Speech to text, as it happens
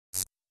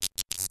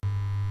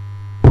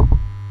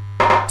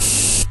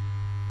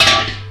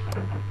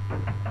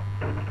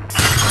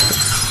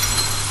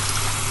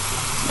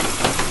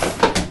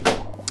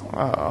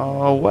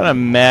Oh, what a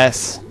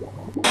mess.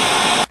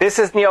 This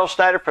is Neil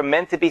Schneider from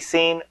Meant to Be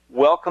Seen.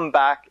 Welcome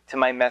back to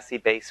my messy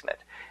basement.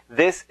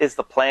 This is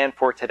the plan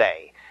for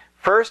today.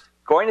 First,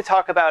 going to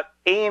talk about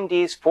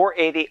AMD's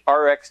 480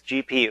 RX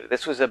GPU.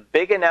 This was a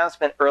big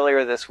announcement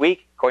earlier this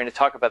week. Going to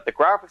talk about the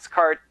graphics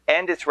card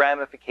and its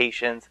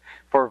ramifications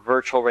for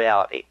virtual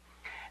reality.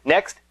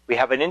 Next, we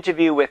have an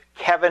interview with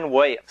Kevin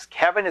Williams.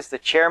 Kevin is the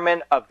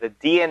chairman of the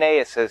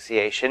DNA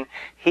Association.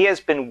 He has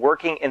been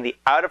working in the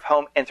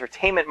out-of-home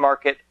entertainment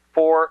market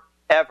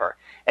forever.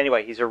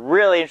 Anyway, he's a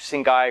really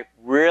interesting guy,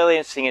 really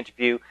interesting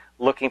interview.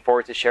 Looking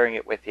forward to sharing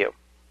it with you.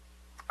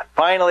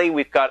 Finally,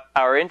 we've got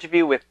our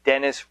interview with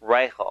Dennis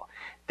Reichel.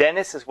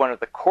 Dennis is one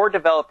of the core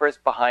developers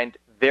behind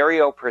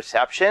Vireio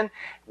Perception.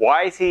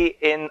 Why is he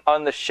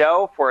on the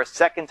show for a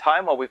second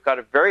time? Well, we've got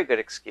a very good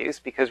excuse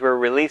because we're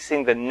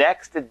releasing the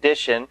next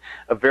edition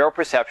of Vireio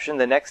Perception,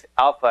 the next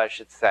alpha, I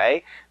should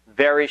say,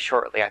 very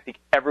shortly. I think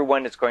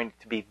everyone is going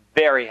to be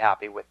very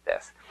happy with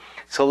this.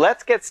 So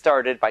let's get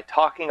started by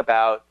talking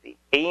about the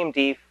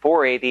AMD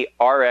 480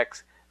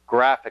 RX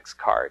graphics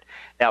card.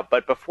 Now,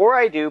 but before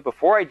I do,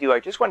 I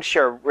just want to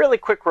share a really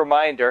quick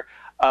reminder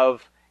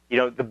of,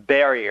 the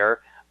barrier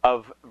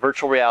of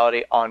virtual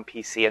reality on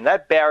PC, and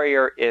that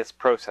barrier is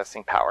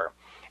processing power.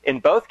 In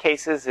both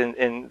cases,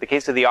 in the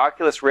case of the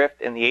Oculus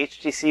Rift and the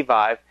HTC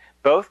Vive,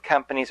 both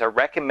companies are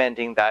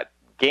recommending that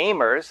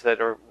gamers that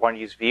want to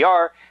use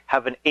VR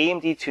have an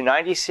AMD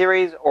 290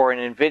 series or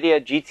an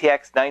NVIDIA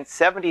GTX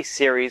 970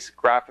 series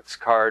graphics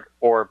card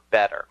or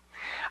better.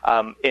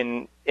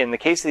 In the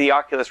case of the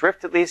Oculus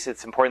Rift, at least,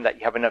 it's important that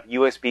you have enough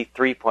USB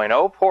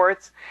 3.0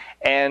 ports,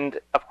 and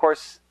of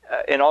course,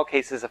 in all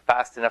cases, a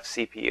fast enough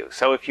CPU.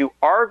 So if you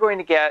are going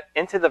to get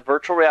into the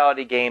virtual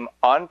reality game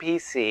on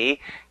PC,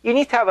 you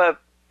need to have a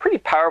pretty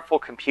powerful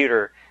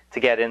computer to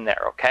get in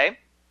there, okay?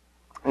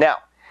 Now,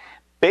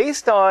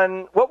 based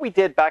on what we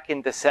did back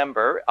in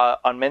December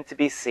on Meant to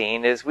Be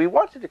Seen, is we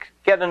wanted to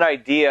get an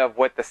idea of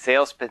what the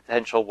sales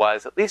potential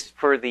was, at least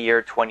for the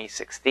year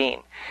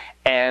 2016.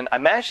 And I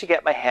managed to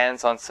get my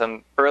hands on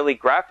some early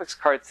graphics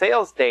card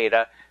sales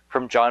data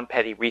from John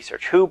Petty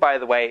Research, who, by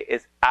the way,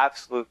 is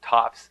absolute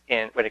tops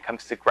when it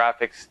comes to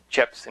graphics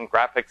chips and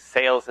graphics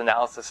sales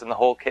analysis and the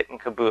whole kit and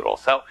caboodle.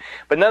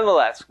 But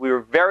nonetheless, we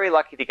were very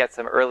lucky to get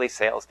some early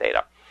sales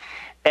data.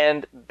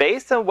 And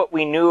based on what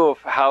we knew of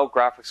how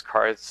graphics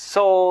cards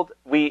sold,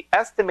 we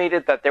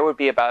estimated that there would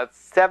be about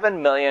 7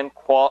 million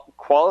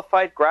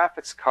qualified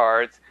graphics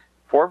cards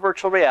for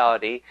virtual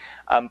reality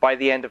by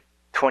the end of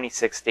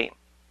 2016.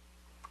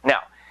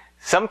 Now,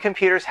 some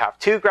computers have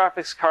 2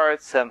 graphics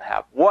cards, some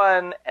have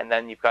 1, and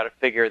then you've got to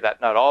figure that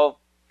not all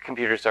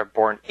computers are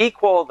born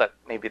equal, that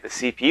maybe the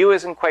CPU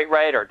isn't quite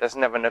right or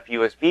doesn't have enough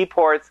USB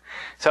ports.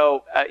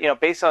 So,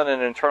 based on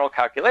an internal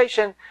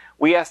calculation,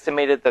 we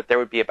estimated that there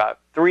would be about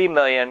 3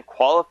 million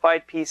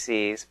qualified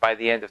PCs by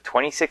the end of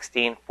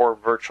 2016 for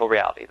virtual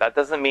reality. That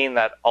doesn't mean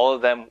that all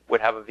of them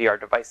would have a VR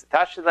device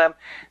attached to them.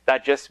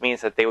 That just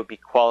means that they would be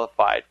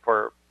qualified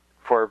for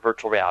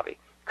virtual reality.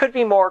 Could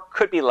be more,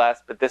 could be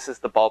less, but this is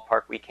the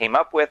ballpark we came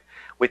up with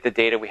the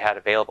data we had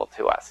available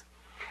to us.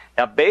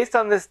 Now, based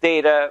on this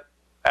data,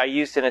 I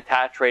used an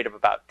attach rate of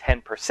about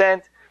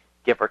 10%,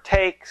 give or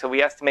take. So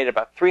we estimated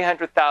about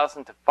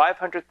 300,000 to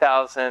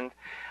 500,000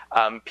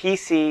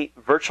 PC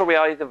virtual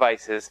reality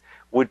devices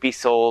would be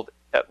sold.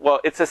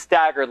 Well, it's a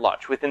staggered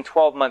launch within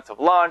 12 months of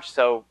launch.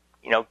 So,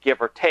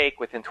 give or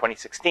take within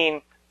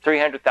 2016,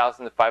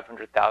 300,000 to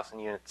 500,000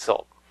 units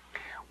sold.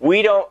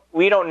 We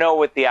don't know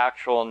what the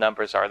actual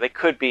numbers are. They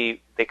could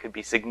be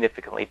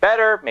significantly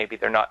better. Maybe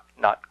they're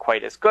not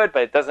quite as good,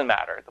 but it doesn't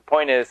matter. The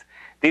point is,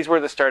 these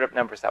were the startup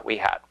numbers that we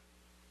had.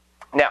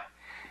 Now,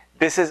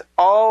 this is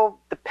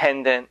all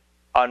dependent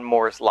on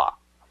Moore's Law.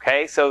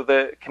 Okay, so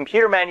the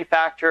computer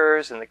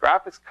manufacturers and the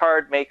graphics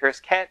card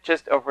makers can't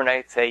just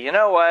overnight say, you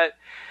know what,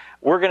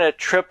 we're going to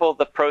triple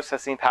the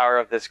processing power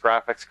of this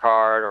graphics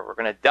card, or we're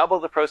going to double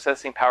the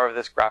processing power of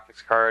this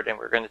graphics card, and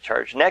we're going to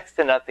charge next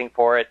to nothing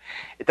for it.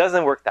 It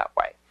doesn't work that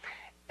way.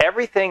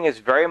 Everything is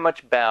very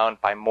much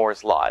bound by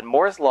Moore's Law. And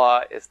Moore's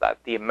Law is that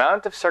the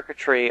amount of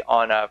circuitry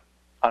on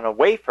a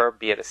wafer,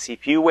 be it a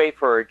CPU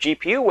wafer or a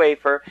GPU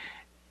wafer,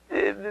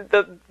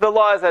 the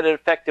law is that it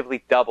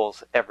effectively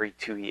doubles every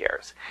 2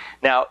 years.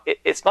 Now,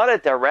 it's not a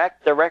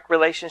direct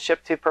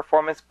relationship to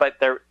performance, but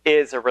there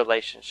is a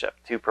relationship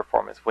to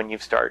performance when you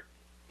start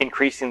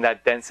increasing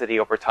that density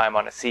over time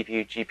on a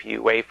CPU, GPU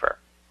wafer.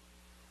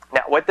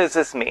 Now, what does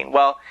this mean?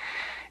 Well,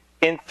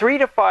 in 3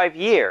 to 5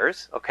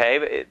 years,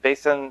 okay,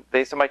 based on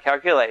my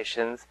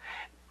calculations,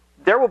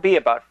 there will be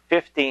about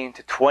 15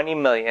 to 20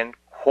 million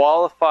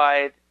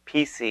qualified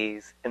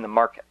PCs in the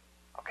market.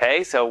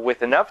 Okay, so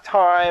with enough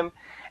time,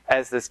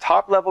 as this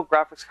top-level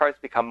graphics cards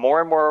become more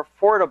and more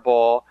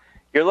affordable,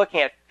 you're looking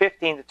at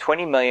 15 to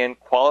 20 million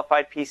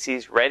qualified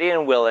PCs ready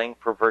and willing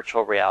for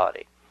virtual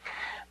reality.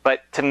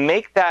 But to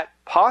make that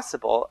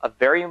possible, a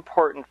very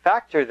important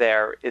factor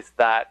there is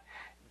that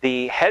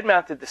the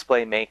head-mounted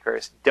display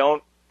makers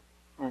don't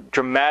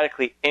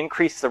dramatically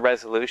increase the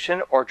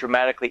resolution or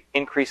dramatically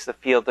increase the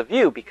field of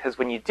view, because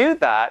when you do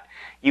that,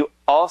 you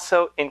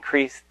also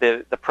increase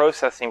the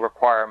processing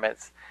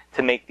requirements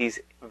to make these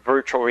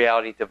virtual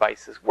reality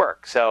devices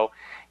work. So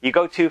you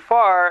go too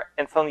far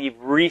and suddenly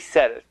you've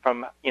reset it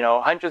from,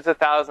 hundreds of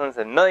thousands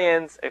and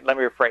millions. Let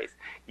me rephrase.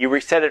 You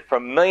reset it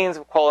from millions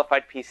of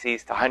qualified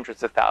PCs to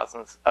hundreds of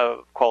thousands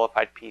of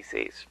qualified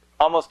PCs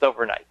almost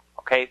overnight.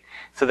 Okay,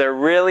 so there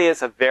really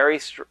is a very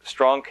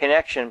strong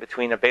connection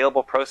between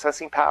available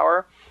processing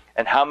power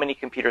and how many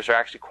computers are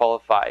actually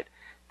qualified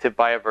to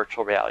buy a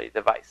virtual reality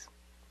device.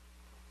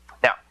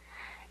 Now,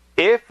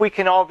 if we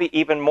can all be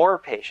even more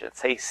patient,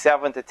 say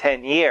 7 to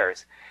 10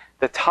 years,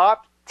 the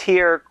top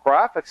tier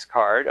graphics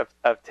card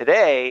of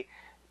today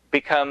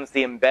becomes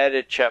the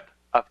embedded chip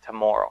of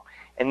tomorrow.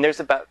 And there's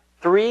about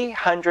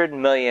 300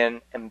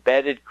 million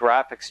embedded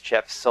graphics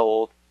chips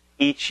sold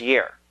each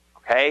year.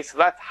 Okay, so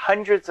that's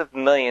hundreds of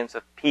millions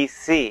of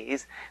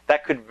PCs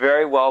that could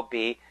very well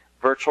be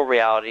virtual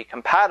reality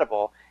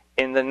compatible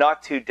in the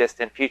not too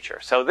distant future.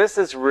 So this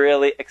is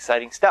really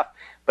exciting stuff.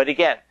 But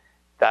again,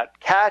 that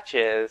catch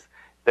is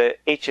the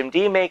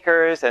HMD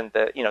makers and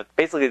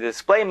basically the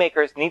display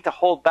makers need to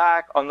hold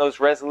back on those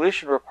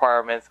resolution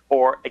requirements,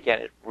 or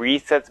again, it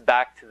resets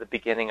back to the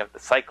beginning of the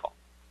cycle.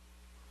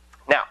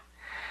 Now,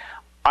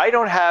 I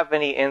don't have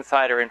any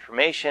insider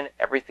information.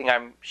 Everything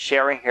I'm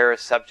sharing here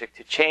is subject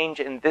to change,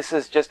 and this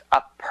is just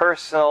a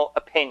personal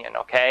opinion,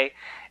 okay?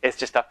 It's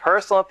just a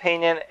personal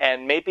opinion,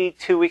 and maybe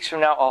 2 weeks from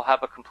now I'll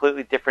have a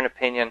completely different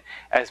opinion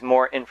as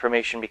more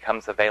information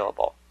becomes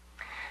available.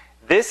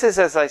 This is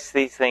as I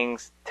see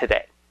things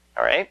today,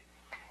 all right?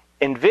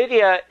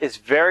 NVIDIA is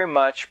very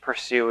much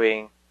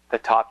pursuing the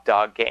top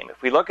dog game.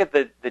 If we look at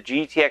the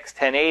GTX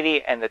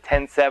 1080 and the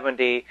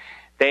 1070,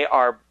 they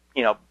are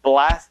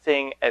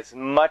blasting as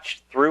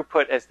much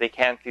throughput as they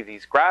can through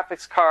these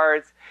graphics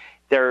cards.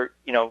 They're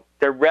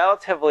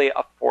relatively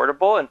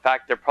affordable. In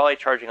fact, they're probably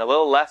charging a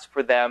little less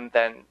for them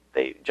than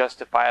they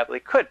justifiably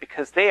could,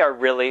 because they are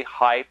really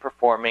high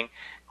performing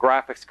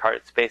graphics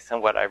cards based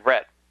on what I've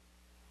read.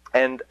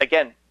 And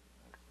again,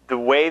 the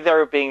way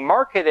they're being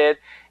marketed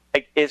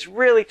is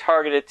really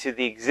targeted to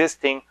the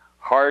existing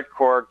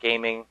hardcore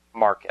gaming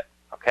market.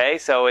 Okay,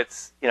 so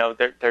it's,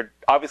 they're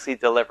obviously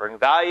delivering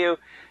value,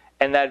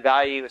 and that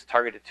value is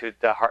targeted to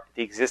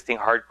the existing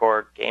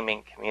hardcore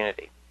gaming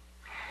community.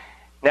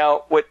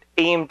 Now, what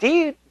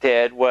AMD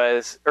did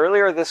was,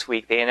 earlier this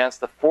week, they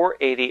announced the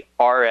 480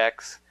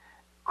 RX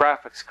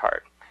graphics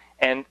card.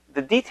 And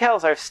the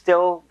details are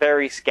still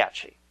very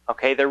sketchy.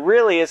 Okay, there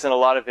really isn't a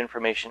lot of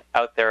information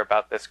out there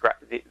about these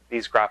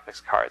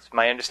graphics cards.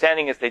 My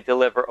understanding is they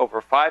deliver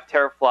over 5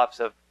 teraflops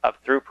of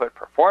throughput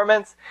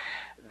performance.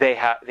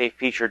 They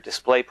feature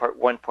DisplayPort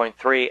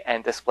 1.3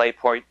 and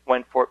DisplayPort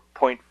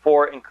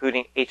 1.4,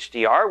 including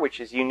HDR, which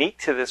is unique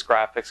to this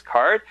graphics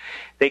card.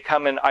 They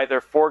come in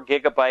either 4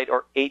 gigabyte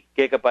or 8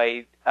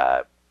 gigabyte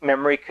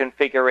memory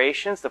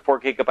configurations. The 4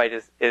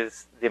 gigabyte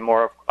is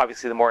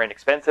obviously the more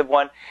inexpensive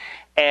one,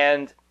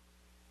 and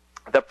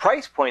the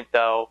price point,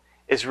 though,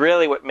 is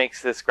really what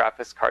makes this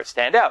graphics card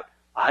stand out.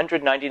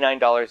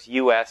 $199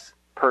 US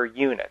per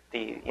unit,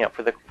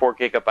 for the 4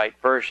 gigabyte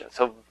version.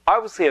 So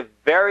obviously a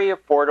very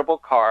affordable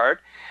card,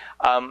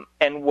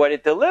 and what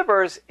it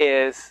delivers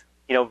is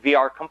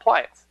VR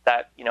compliance.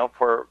 That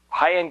for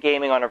high-end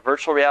gaming on a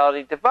virtual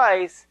reality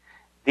device,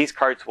 these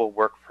cards will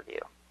work for you.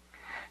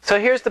 So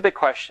here's the big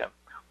question: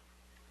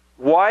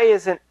 why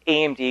isn't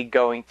AMD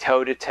going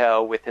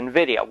toe-to-toe with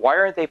NVIDIA? Why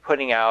aren't they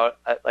putting out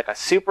a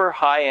super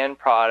high-end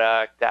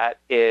product that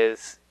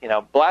is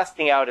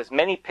blasting out as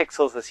many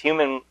pixels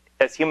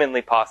as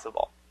humanly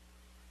possible?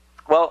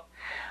 Well,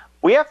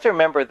 we have to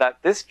remember that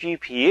this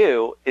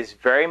GPU is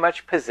very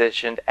much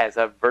positioned as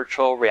a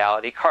virtual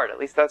reality card. At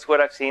least that's what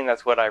I've seen,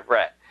 that's what I've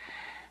read.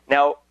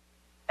 Now,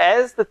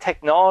 as the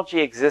technology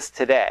exists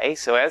today,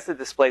 so as the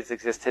displays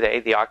exist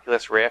today, the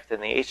Oculus Rift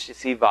and the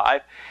HTC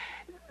Vive,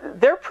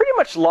 they're pretty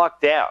much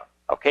locked down.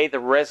 Okay, the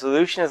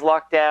resolution is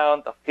locked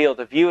down, the field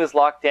of view is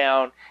locked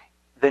down,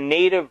 the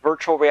native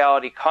virtual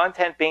reality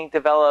content being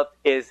developed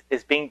is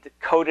being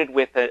coded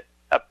with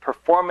a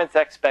performance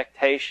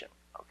expectation.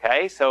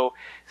 Okay, so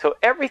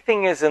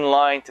everything is in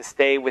line to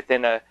stay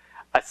within a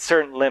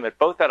certain limit,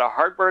 both at a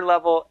hardware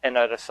level and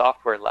at a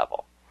software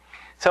level.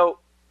 So,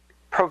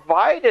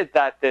 provided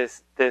that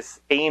this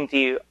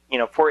AMD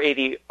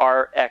 480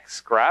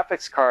 RX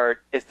graphics card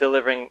is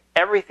delivering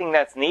everything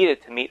that's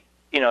needed to meet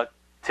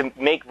to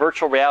make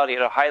virtual reality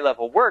at a high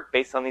level work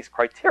based on these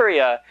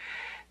criteria,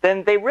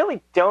 then they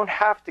really don't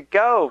have to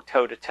go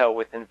toe to toe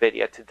with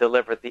NVIDIA to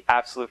deliver the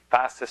absolute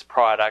fastest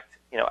product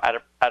at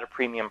a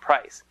premium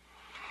price.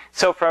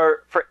 So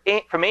from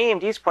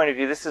AMD's point of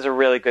view, this is a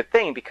really good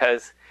thing,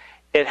 because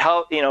it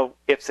help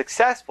if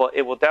successful,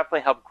 it will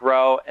definitely help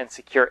grow and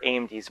secure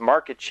AMD's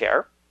market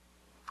share,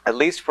 at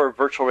least for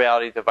virtual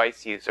reality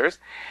device users.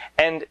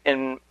 And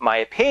in my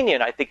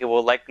opinion, I think it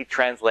will likely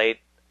translate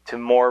to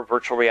more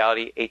virtual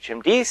reality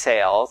HMD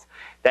sales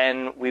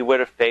than we would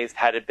have faced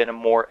had it been a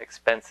more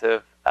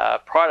expensive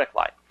product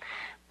line.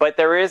 But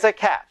there is a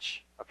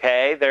catch.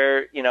 Okay,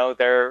 there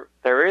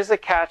is a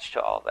catch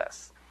to all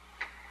this.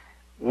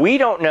 We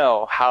don't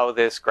know how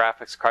this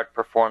graphics card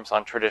performs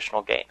on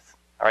traditional games.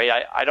 All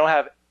right, I don't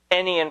have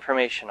any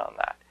information on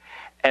that.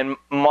 And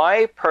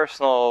my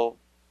personal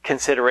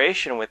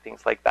consideration with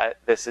things like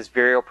this is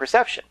Vireio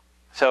perception.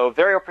 So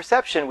Vireio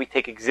perception, we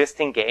take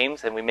existing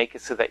games and we make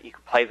it so that you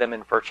can play them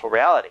in virtual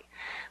reality.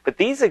 But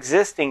these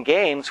existing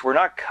games were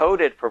not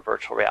coded for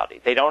virtual reality.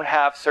 They don't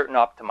have certain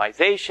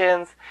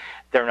optimizations.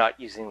 They're not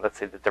using, let's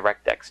say, the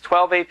DirectX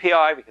 12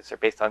 API because they're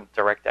based on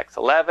DirectX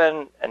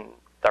 11 and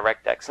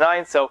DirectX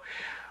 9. So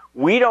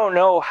we don't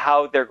know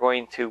how they're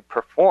going to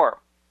perform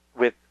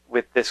with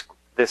this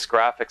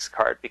graphics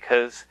card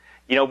because,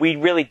 we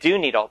really do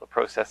need all the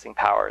processing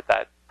power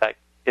that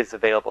is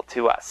available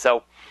to us.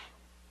 So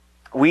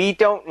we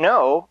don't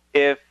know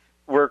if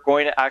we're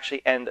going to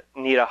actually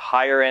need a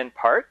higher end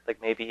part,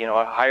 like maybe, a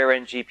higher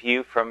end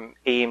GPU from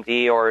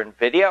AMD or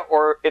NVIDIA,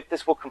 or if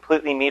this will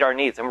completely meet our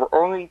needs. And we're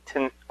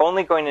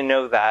only going to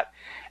know that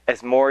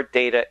as more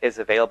data is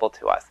available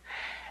to us.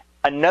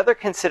 Another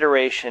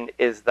consideration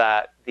is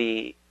that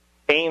the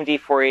AMD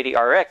 480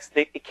 RX,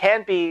 it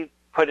can be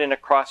put in a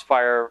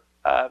crossfire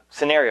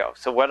scenario.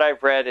 So what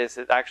I've read is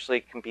it actually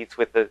competes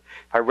with if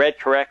I read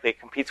correctly, it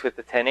competes with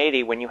the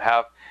 1080 when you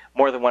have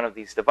more than one of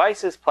these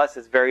devices, plus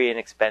it's very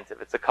inexpensive.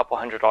 It's a couple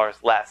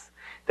 $100 less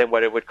than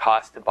what it would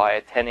cost to buy a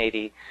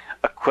 1080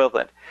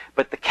 equivalent.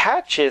 But the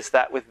catch is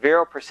that with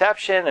Vireio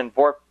perception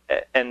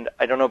and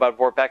I don't know about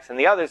VorpX and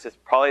the others, it's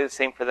probably the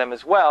same for them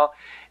as well,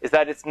 is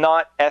that it's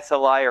not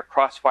SLI or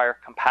crossfire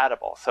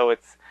compatible. So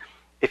if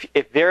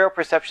Vireio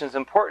perception is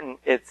important,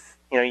 it's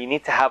you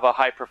need to have a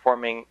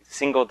high-performing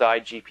single-die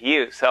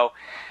GPU. So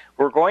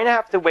we're going to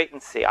have to wait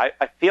and see. I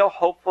feel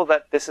hopeful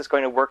that this is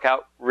going to work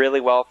out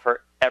really well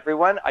for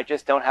everyone. I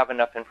just don't have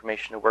enough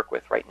information to work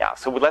with right now.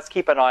 So let's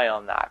keep an eye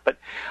on that. But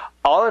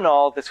all in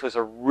all, this was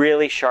a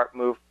really sharp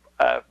move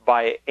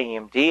by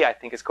AMD. I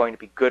think it's going to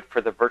be good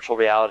for the virtual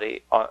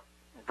reality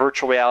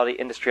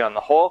industry on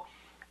the whole.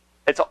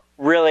 It's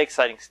really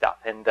exciting stuff.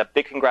 And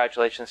big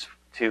congratulations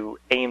to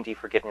AMD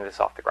for getting this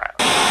off the ground.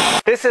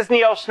 This is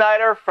Neil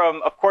Schneider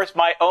from, of course,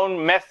 my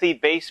own messy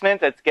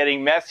basement that's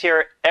getting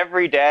messier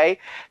every day.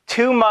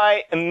 To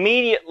my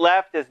immediate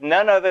left is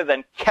none other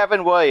than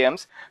Kevin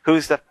Williams,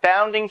 who's the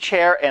founding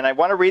chair, and I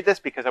want to read this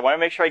because I want to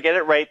make sure I get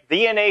it right,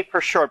 DNA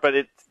for short, but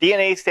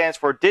DNA stands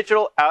for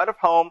Digital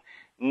Out-of-Home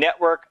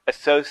Network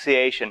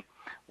Association.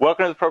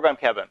 Welcome to the program,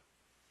 Kevin.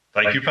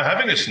 Thank you for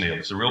having us, Neil.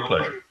 It's a real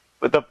pleasure.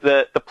 But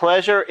the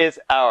pleasure is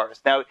ours.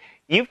 Now,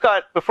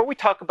 before we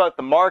talk about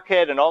the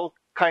market and all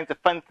kinds of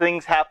fun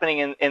things happening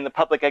in the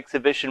public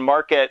exhibition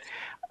market,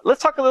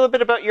 let's talk a little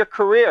bit about your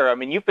career. I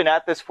mean, you've been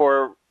at this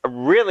for a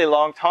really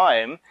long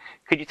time.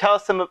 Could you tell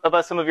us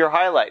about some of your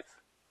highlights?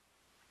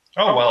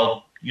 Oh,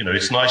 well,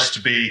 it's nice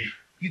to be,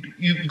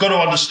 you've got to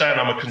understand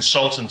I'm a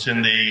consultant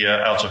in the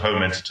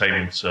out-of-home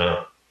entertainment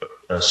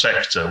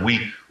sector.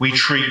 We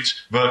treat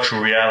virtual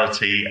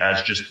reality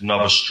as just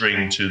another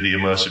string to the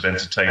immersive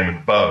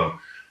entertainment bow,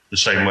 the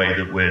same way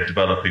that we're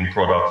developing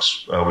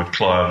products with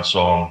clients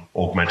on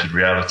augmented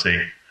reality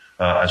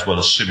as well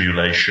as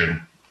simulation.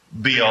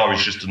 VR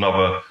is just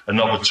another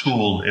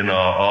tool in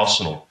our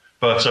arsenal.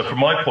 But from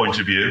my point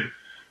of view,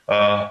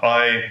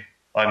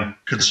 I'm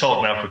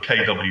consultant now for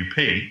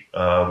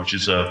KWP, which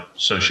is an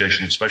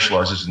association that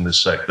specializes in this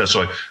sector.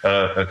 Sorry,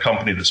 a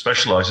company that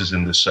specializes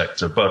in this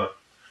sector. But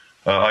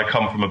I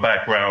come from a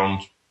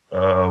background,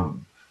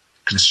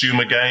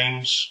 consumer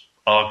games,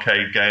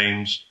 arcade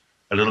games,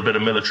 a little bit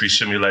of military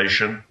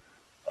simulation.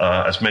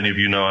 As many of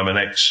you know, I'm an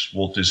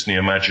ex-Walt Disney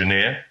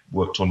Imagineer,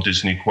 worked on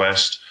Disney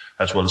Quest,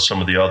 as well as some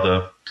of the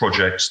other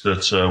projects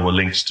that were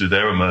linked to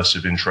their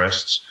immersive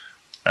interests.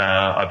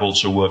 I've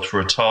also worked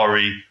for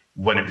Atari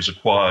when it was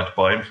acquired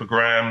by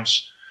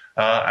Infogrames,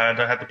 and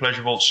I had the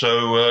pleasure of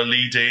also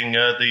leading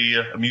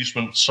the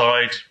amusement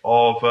side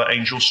of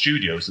Angel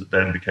Studios that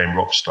then became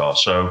Rockstar.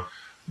 So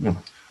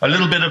a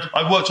little bit of,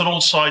 I've worked on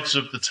all sides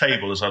of the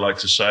table, as I like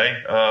to say,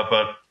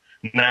 but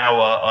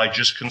now I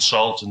just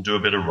consult and do a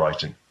bit of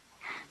writing.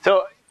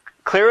 So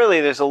clearly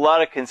there's a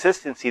lot of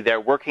consistency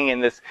there working in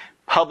this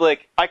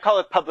public, I call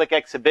it public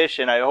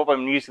exhibition. I hope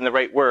I'm using the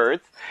right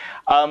words.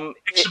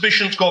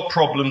 Exhibition's got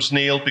problems,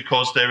 Neil,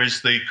 because there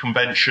is the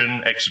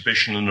convention,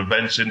 exhibition and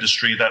events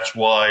industry. That's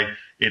why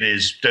it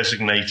is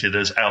designated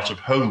as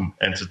out-of-home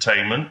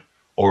entertainment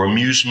or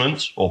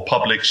amusement or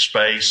public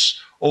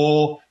space,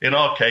 or in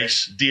our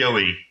case,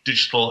 DOE,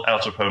 digital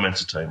out-of-home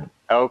entertainment.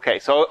 Okay,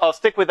 so I'll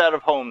stick with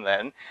out-of-home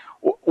then.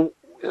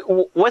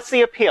 What's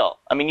the appeal?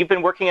 I mean, you've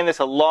been working in this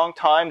a long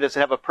time. Does it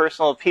have a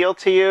personal appeal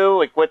to you?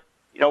 Like,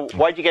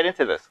 why'd you get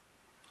into this?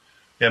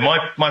 Yeah,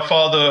 my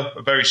father,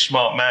 a very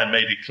smart man,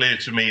 made it clear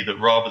to me that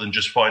rather than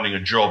just finding a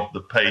job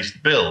that pays the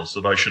bills,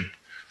 that I should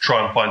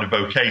try and find a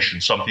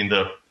vocation, something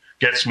that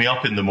gets me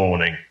up in the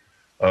morning.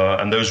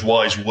 And those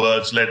wise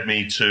words led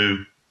me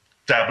to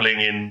dabbling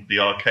in the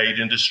arcade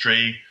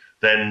industry,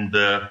 then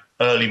the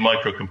early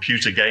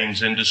microcomputer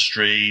games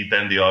industry,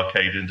 then the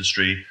arcade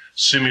industry,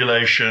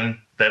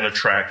 simulation, then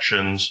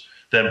attractions,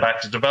 then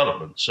back to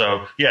development.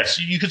 So yes,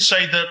 you could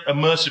say that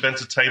immersive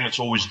entertainment's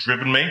always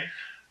driven me.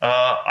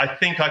 I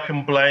think I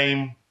can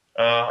blame,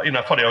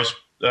 funny, I was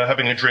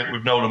having a drink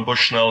with Nolan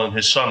Bushnell and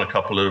his son a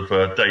couple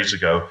of days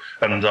ago,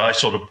 and I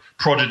sort of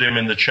prodded him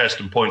in the chest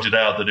and pointed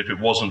out that if it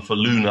wasn't for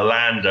Lunar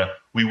Lander,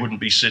 we wouldn't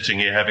be sitting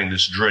here having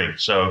this drink.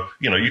 So,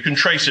 you can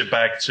trace it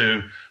back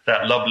to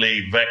that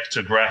lovely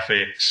vector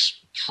graphics,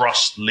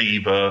 thrust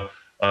lever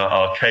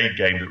arcade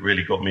game that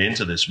really got me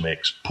into this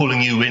mix,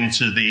 pulling you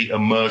into the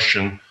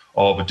immersion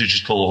of a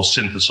digital or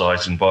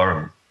synthesized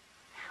environment.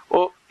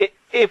 Well,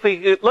 if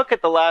we look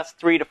at the last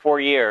 3 to 4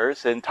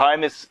 years, and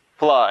time is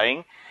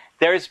flying,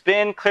 there's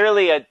been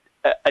clearly a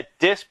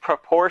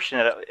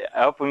disproportionate,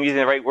 I hope I'm using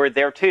the right word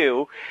there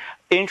too,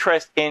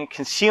 interest in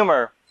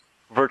consumer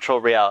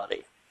virtual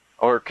reality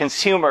or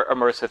consumer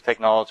immersive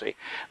technology.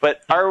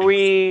 But are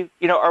we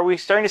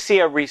starting to see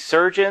a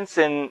resurgence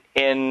in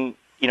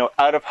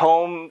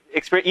out-of-home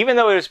experience? Even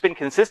though there's been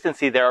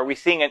consistency there, are we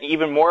seeing an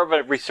even more of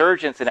a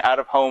resurgence in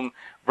out-of-home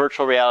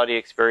virtual reality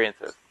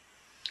experiences?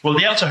 Well,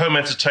 the out-of-home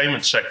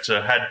entertainment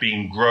sector had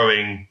been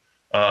growing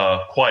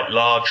quite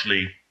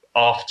largely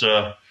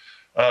after,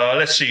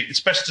 it's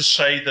best to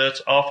say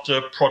that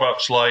after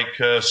products like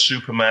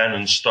Superman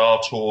and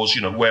Star Tours,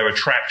 where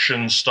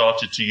attractions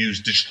started to use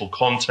digital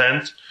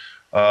content,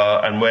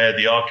 and where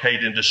the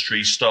arcade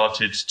industry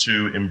started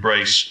to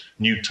embrace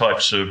new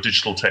types of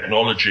digital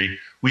technology,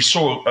 we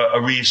saw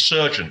a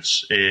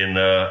resurgence in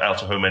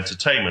out-of-home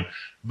entertainment.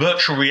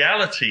 Virtual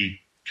reality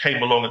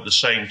came along at the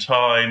same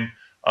time.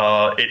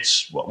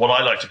 It's what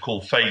I like to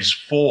call phase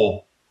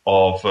 4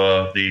 of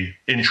the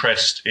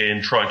interest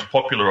in trying to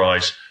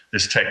popularize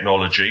this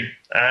technology,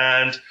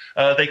 and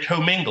they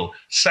commingle.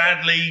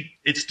 Sadly,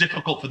 it's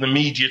difficult for the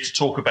media to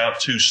talk about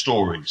two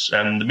stories,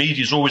 and the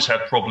media's always had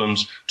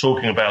problems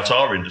talking about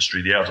our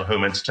industry, the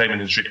out-of-home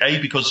entertainment industry, A,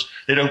 because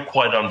they don't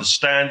quite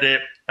understand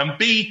it, and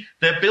B,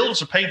 their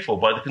bills are paid for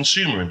by the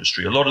consumer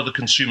industry. A lot of the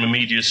consumer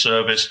media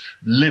service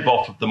live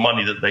off of the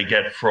money that they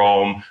get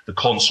from the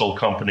console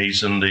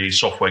companies and the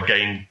software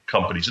game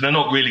companies, and they're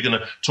not really going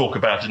to talk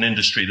about an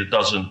industry that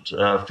doesn't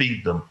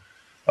feed them.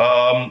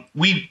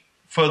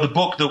 For the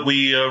book that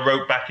we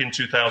wrote back in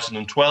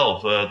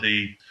 2012,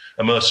 The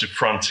Immersive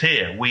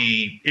Frontier,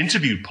 we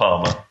interviewed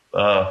Palmer.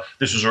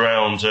 This was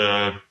around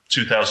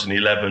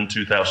 2011,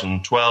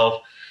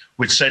 2012.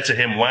 We'd said to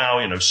him, wow,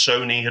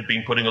 Sony had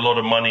been putting a lot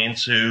of money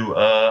into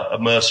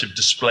immersive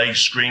display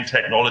screen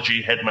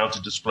technology,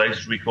 head-mounted displays,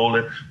 as we call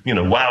it.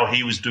 Wow,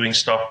 he was doing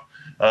stuff,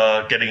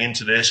 getting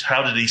into this.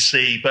 How did he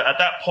see? But at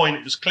that point,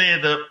 it was clear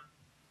that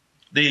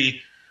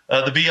the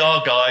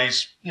VR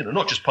guys,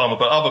 not just Palmer,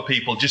 but other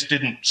people just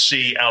didn't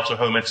see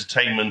out-of-home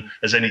entertainment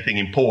as anything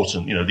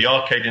important. The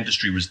arcade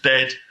industry was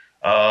dead,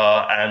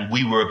 and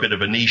we were a bit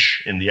of a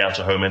niche in the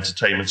out-of-home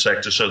entertainment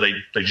sector, so they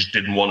just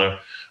didn't want to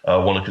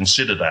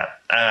consider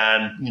that.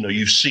 And,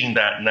 you've seen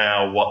that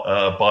now,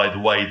 by the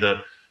way,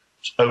 that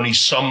only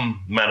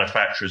some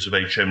manufacturers of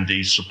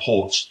HMD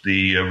support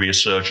the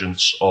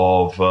resurgence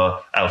of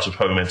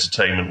out-of-home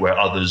entertainment, where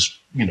others,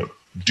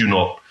 do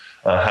not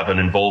have an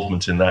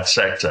involvement in that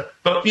sector.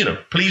 But,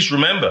 please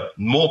remember,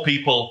 more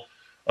people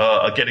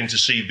are getting to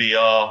see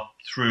VR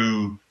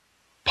through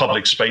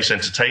public space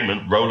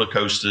entertainment, roller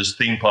coasters,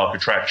 theme park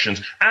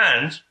attractions,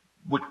 and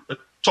a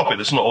topic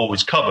that's not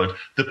always covered,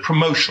 the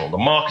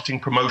marketing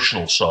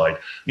promotional side.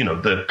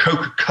 The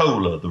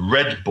Coca-Cola, the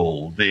Red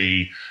Bull,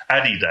 the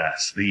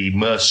Adidas, the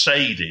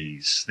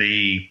Mercedes,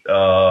 the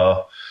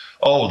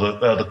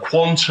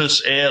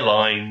Qantas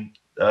airline,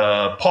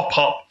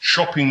 pop-up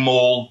shopping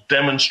mall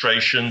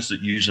demonstrations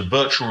that use a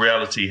virtual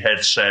reality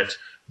headset.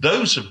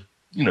 Those have,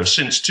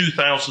 since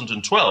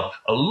 2012,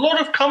 a lot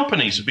of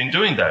companies have been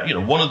doing that.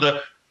 One of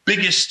the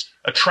biggest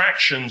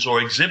attractions or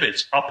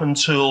exhibits up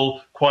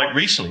until quite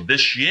recently,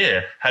 this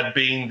year, had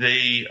been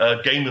the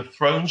Game of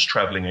Thrones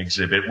traveling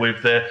exhibit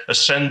with their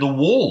Ascend the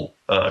Wall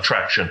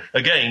attraction.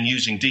 Again,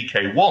 using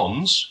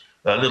DK1s,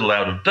 a little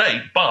out of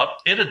date, but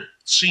it had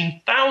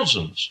seen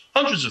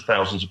hundreds of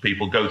thousands of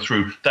people go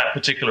through that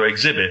particular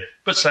exhibit,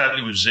 but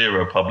sadly with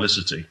zero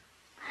publicity.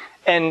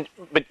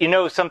 But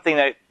something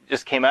that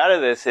just came out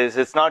of this is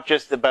it's not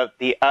just about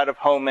the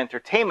out-of-home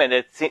entertainment.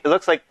 It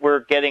looks like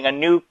we're getting a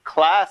new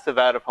class of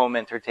out-of-home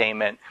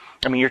entertainment.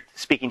 I mean, you're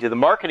speaking to the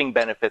marketing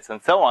benefits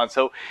and so on.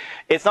 So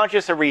it's not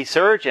just a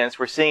resurgence.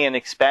 We're seeing an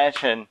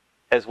expansion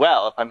as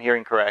well, if I'm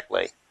hearing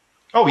correctly.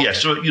 Oh,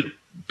 yes. So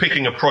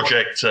picking a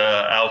project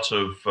out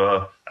of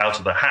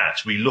the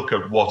hat, we look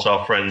at what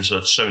our friends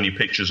at Sony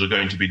Pictures are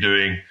going to be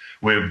doing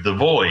with The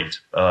Void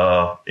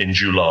in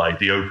July,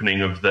 the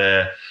opening of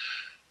their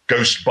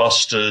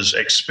Ghostbusters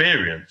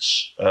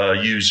experience,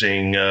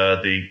 using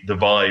the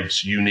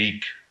Vive's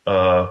unique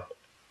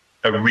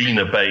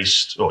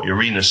arena-based or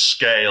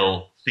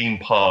arena-scale theme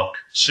park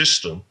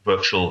system,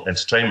 virtual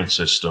entertainment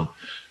system.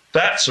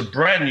 That's a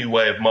brand new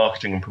way of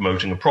marketing and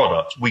promoting a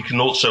product. We can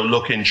also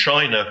look in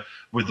China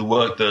with the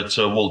work that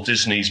Walt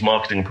Disney's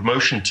marketing and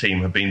promotion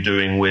team have been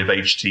doing with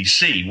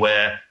HTC,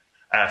 where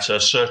at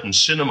certain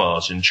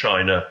cinemas in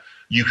China,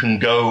 you can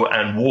go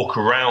and walk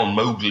around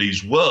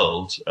Mowgli's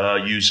world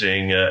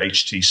using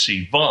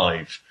HTC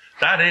Vive.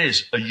 That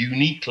is a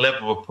unique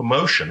level of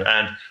promotion,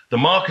 and the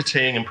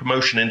marketing and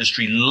promotion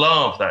industry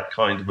love that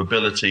kind of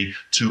ability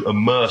to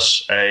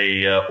immerse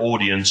a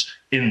audience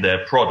in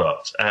their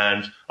product.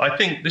 And I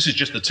think this is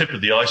just the tip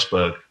of the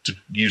iceberg, to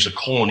use a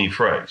corny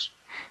phrase.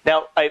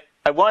 Now, I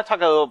want to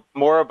talk a little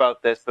more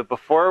about this, but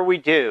before we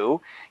do,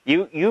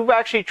 you've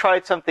actually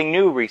tried something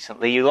new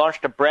recently. You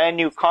launched a brand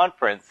new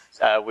conference,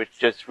 which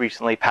just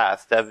recently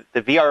passed, the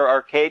VR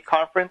Arcade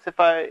conference, if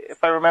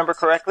I remember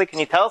correctly. Can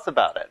you tell us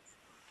about it?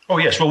 Oh,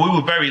 yes. Well, we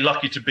were very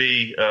lucky to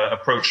be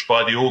approached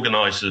by the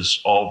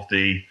organizers of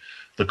the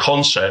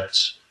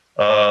concept,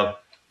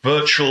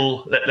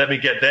 Virtual, let me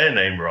get their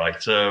name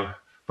right,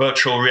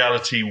 Virtual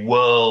Reality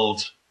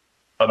World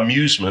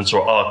Amusements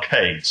or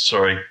Arcades.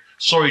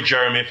 Sorry,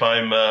 Jeremy, if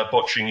I'm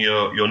botching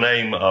your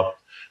name up.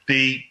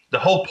 The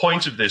whole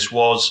point of this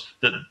was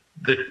that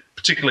the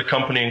particular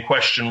company in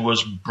question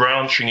was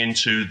branching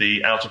into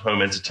the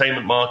out-of-home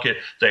entertainment market.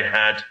 They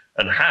had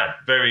and have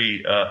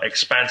very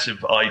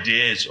expansive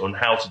ideas on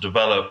how to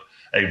develop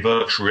a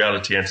virtual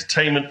reality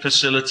entertainment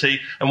facility.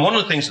 And one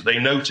of the things that they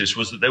noticed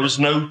was that there was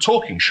no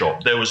talking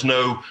shop. There was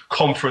no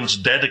conference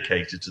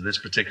dedicated to this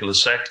particular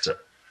sector.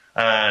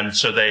 And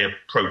so they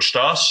approached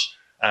us.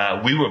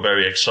 We were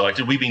very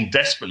excited. We've been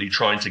desperately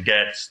trying to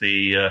get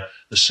the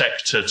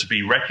sector to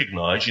be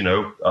recognized. You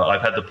know,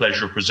 I've had the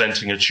pleasure of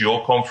presenting at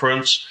your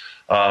conference.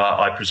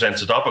 I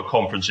presented other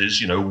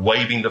conferences, you know,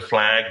 waving the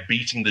flag,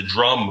 beating the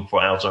drum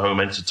for out-of-home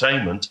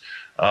entertainment.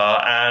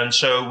 And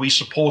so we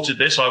supported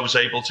this. I was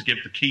able to give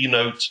the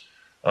keynote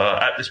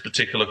at this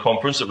particular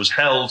conference that was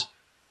held,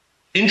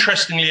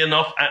 interestingly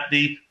enough, at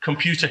the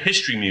Computer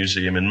History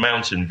Museum in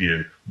Mountain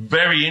View.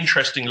 Very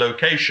interesting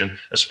location,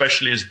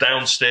 especially as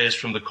downstairs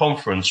from the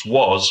conference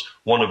was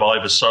one of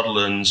Ivor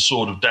Sutherland's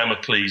Sword of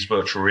Damocles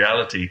virtual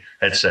reality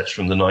headsets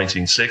from the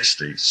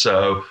 1960s.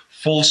 So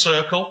full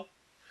circle.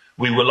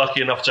 We were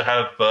lucky enough to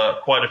have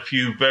quite a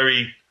few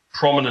very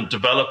prominent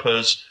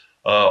developers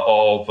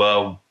of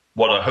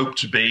what I hope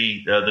to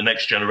be the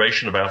next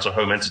generation of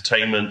out-of-home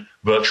entertainment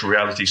virtual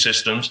reality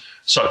systems,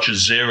 such as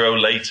Zero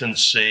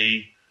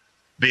Latency,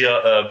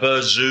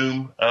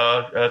 Zoom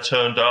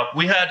turned up.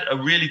 We had a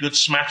really good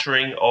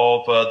smattering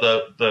of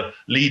the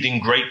leading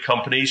great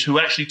companies who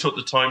actually took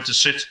the time to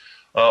sit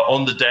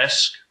on the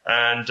desk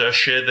and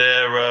share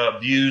their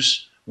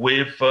views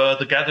with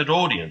the gathered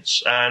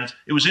audience. And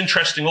it was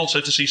interesting also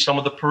to see some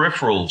of the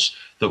peripherals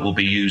that will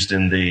be used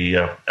in the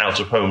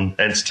out-of-home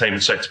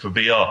entertainment sector for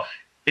VR.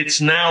 It's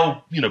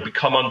now, you know,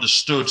 become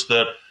understood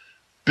that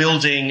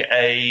building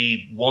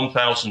a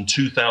 $1,000,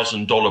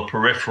 $2,000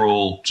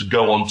 peripheral to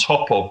go on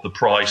top of the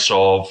price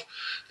of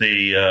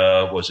the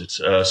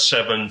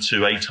 $700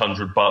 to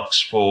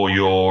 $800 for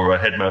your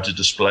head-mounted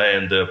display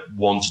and the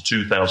 $1,000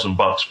 to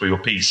 $2,000 for your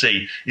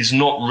PC is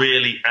not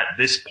really at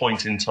this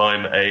point in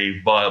time a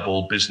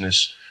viable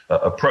business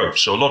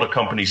approach. So a lot of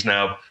companies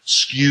now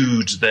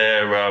skewed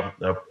their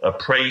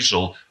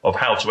appraisal of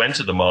how to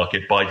enter the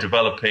market by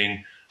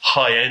developing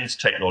high-end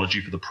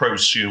technology for the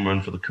prosumer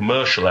and for the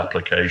commercial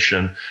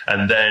application,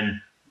 and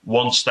then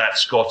once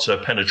that's got a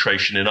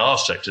penetration in our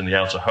sector, in the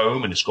outer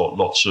home, and it's got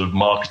lots of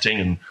marketing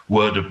and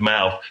word of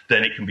mouth,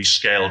 then it can be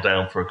scaled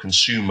down for a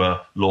consumer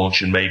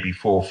launch in maybe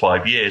 4 or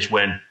 5 years,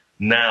 when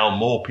now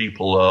more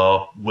people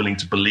are willing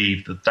to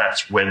believe that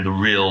that's when the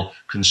real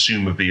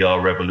consumer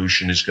VR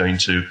revolution is going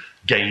to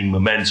gain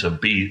momentum,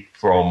 be it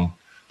from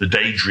the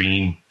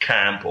daydream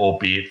camp or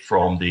be it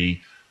from the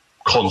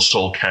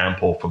console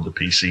camp or from the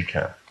PC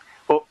camp.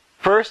 Well,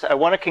 first, I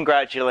want to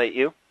congratulate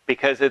you,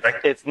 because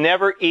it's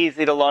never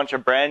easy to launch a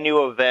brand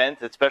new event,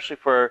 especially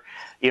for,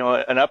 you know,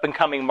 an up and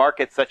coming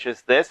market such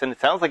as this. And it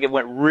sounds like it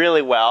went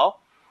really well.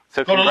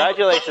 So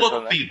congratulations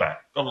on that.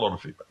 Got a lot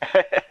of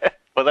feedback.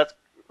 Well, that's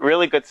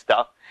really good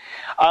stuff.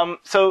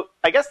 So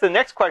I guess the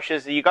next question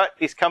is, you got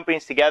these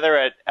companies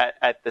together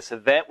at this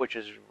event, which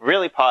is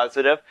really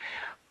positive.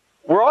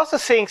 We're also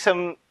seeing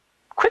some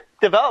quick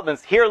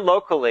developments here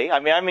locally. I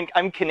mean,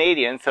 I'm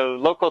Canadian, so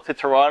local to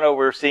Toronto,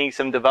 we're seeing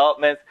some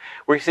developments.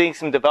 We're seeing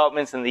some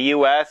developments in the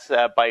U.S.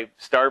 By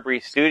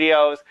Starbreeze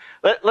Studios.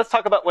 Let's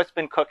talk about what's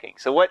been cooking.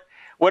 So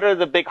what are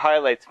the big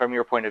highlights from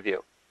your point of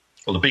view?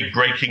 Well, the big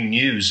breaking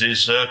news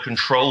is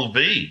Control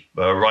V,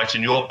 right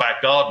in your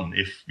back garden,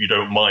 if you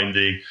don't mind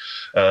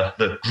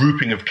the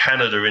grouping of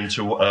Canada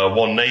into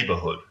one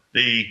neighborhood.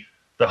 The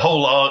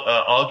whole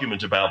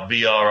argument about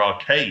VR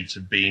arcades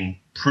have been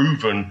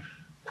proven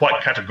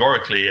quite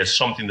categorically as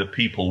something that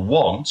people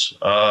want,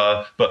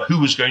 but who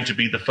was going to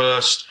be the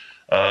first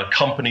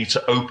company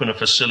to open a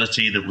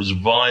facility that was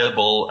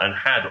viable and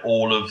had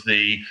all of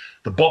the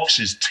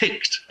boxes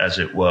ticked, as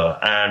it were?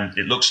 And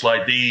it looks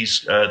like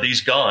these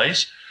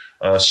guys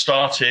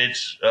started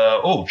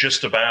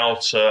just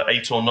about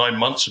 8 or 9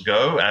 months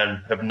ago,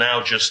 and have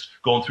now just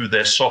gone through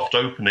their soft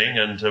opening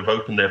and have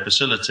opened their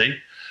facility.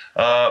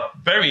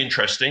 Very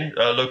interesting,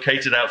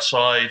 located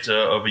outside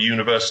of a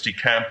university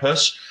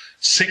campus.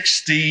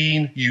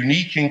 16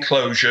 unique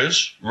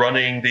enclosures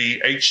running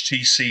the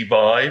HTC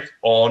Vive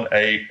on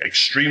a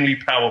extremely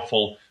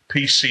powerful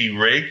PC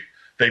rig.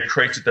 They've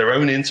created their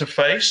own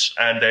interface,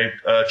 and they've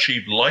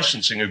achieved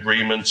licensing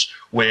agreements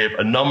with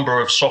a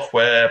number of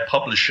software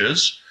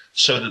publishers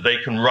so that they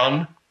can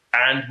run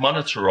and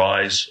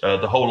monetize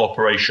the whole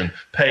operation,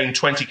 paying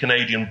 20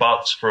 Canadian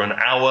bucks for an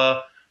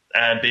hour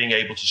and being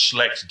able to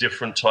select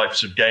different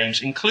types of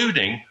games,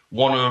 including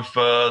one of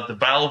the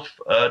Valve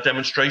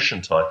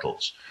demonstration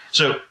titles.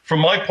 So from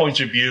my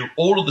point of view,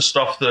 all of the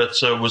stuff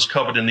that was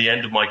covered in the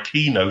end of my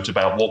keynote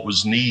about what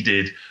was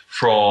needed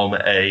from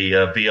a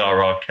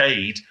VR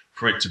arcade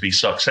for it to be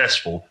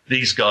successful,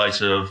 these guys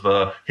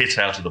have hit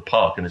out of the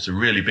park, and it's a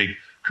really big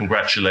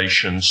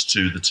congratulations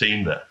to the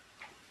team there.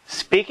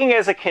 Speaking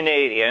as a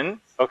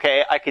Canadian,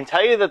 okay, I can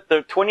tell you that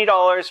the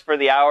 $20 for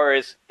the hour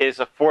is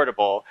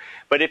affordable.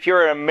 But if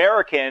you're an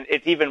American,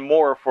 it's even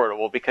more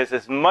affordable, because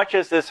as much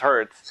as this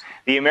hurts,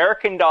 the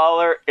American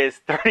dollar is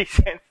 30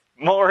 cents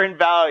more in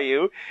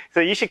value. So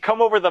you should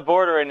come over the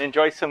border and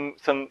enjoy some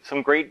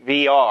great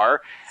VR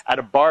at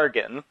a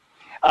bargain.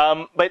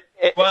 There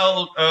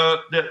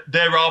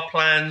are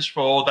plans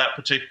for that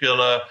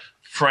particular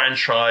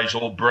franchise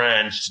or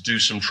brand to do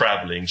some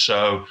traveling.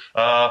 So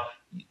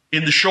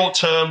in the short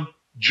term,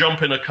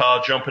 jump in a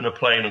car, jump in a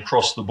plane and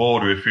cross the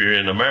border if you're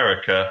in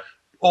America,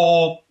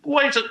 or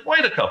wait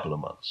a couple of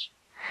months.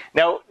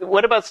 Now,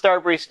 what about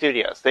Starbreeze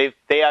Studios?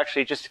 They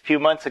actually, just a few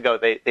months ago,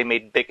 they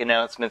made big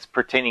announcements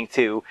pertaining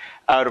to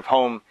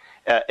out-of-home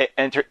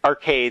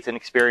arcades and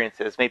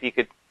experiences. Maybe you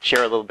could share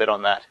a little bit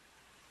on that.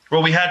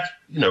 Well, we had,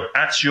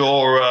 at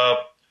your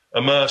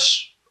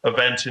Immerse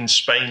event in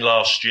Spain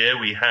last year,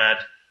 we had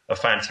a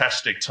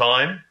fantastic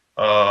time.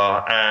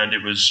 And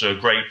it was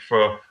great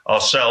for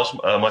ourselves,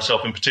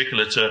 myself in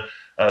particular, to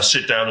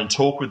sit down and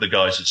talk with the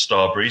guys at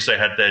Starbreeze. They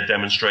had their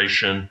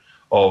demonstration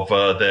of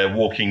their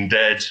Walking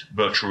Dead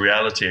virtual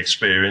reality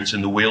experience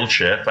in the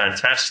wheelchair.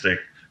 Fantastic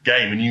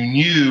game. And you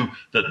knew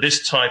that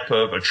this type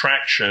of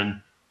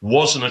attraction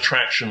was an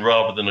attraction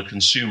rather than a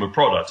consumer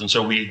product. And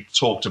so we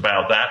talked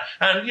about that.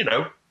 And,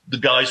 the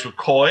guys were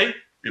coy.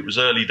 It was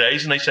early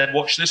days, and they said,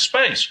 watch this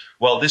space.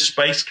 Well, this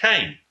space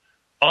came.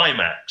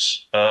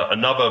 IMAX,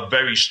 another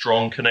very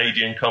strong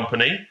Canadian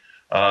company,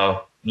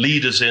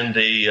 leaders in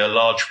the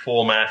large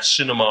format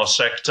cinema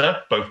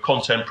sector, both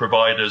content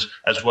providers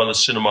as well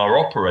as cinema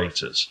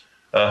operators,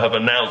 have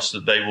announced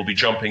that they will be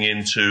jumping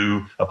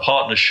into a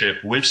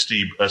partnership with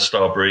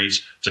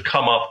Starbreeze to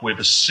come up with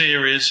a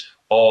series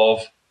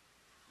of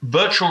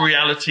virtual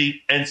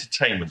reality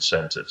entertainment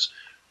centers.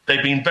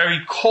 They've been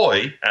very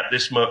coy at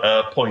this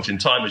point in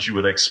time, as you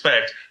would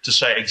expect, to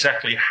say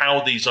exactly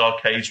how these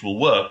arcades will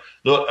work.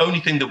 The only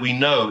thing that we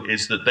know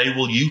is that they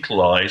will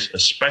utilize a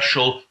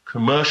special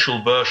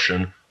commercial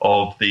version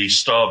of the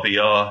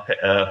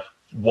StarVR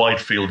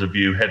wide field of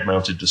view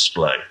head-mounted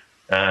display.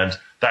 And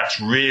that's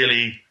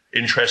really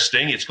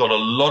interesting. It's got a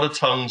lot of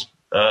tongues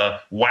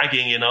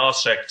wagging in our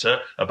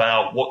sector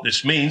about what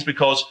this means,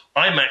 because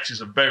IMAX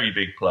is a very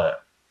big player.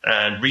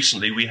 And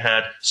recently we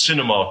had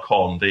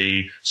CinemaCon,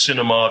 the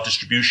cinema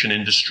distribution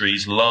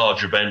industry's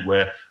large event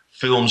where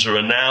films are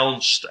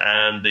announced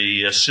and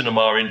the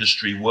cinema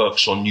industry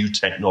works on new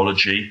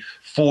technology.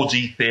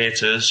 4D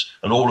theaters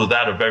and all of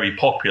that are very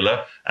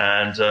popular.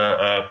 And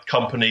a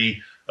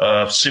company,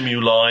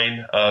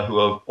 Simuline, who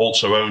are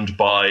also owned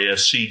by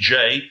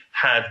CJ,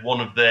 had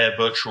one of their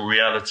virtual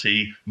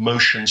reality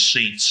motion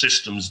seat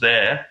systems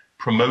there,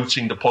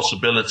 promoting the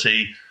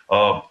possibility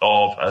of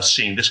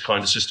seeing this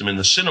kind of system in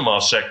the cinema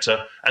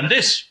sector. And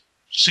this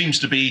seems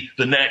to be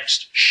the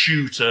next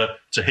shoe to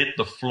hit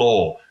the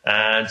floor.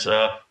 And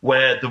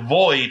where the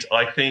Void,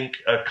 I think,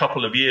 a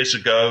couple of years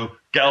ago,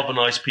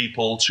 galvanized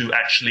people to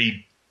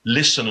actually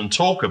listen and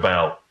talk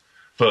about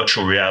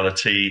virtual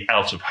reality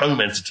out-of-home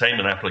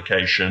entertainment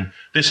application,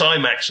 this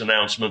IMAX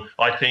announcement,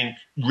 I think,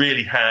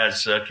 really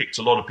has kicked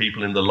a lot of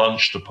people in the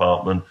lunch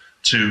department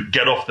to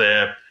get off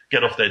their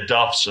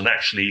duffs and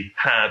actually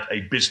have a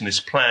business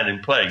plan in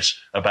place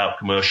about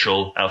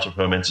commercial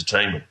out-of-home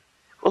entertainment.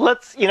 Well,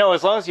 let's,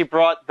 as long as you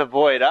brought the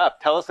Void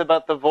up, tell us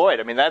about the Void.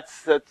 I mean,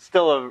 that's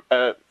still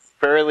a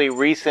fairly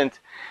recent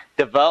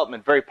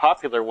development, very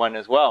popular one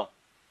as well.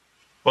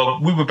 Well,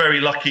 we were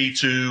very lucky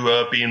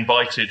to be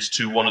invited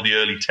to one of the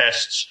early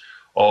tests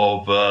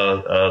of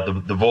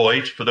the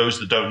Void. For those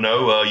that don't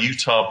know, a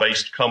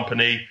Utah-based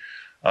company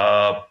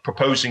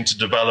proposing to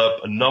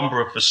develop a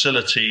number of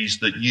facilities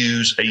that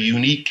use a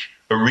unique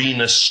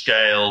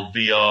arena-scale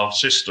VR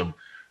system.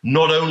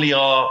 Not only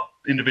are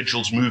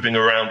individuals moving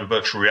around a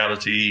virtual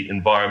reality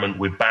environment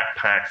with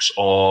backpacks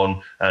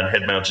on and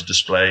head-mounted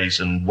displays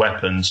and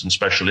weapons and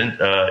special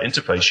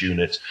interface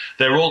units,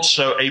 they're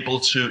also able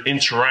to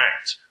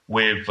interact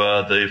with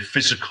the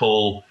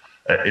physical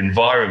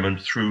environment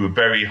through a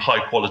very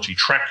high-quality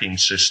tracking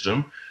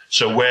system.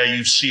 So where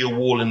you see a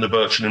wall in the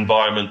virtual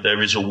environment, there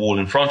is a wall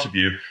in front of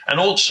you. And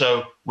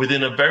also,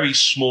 within a very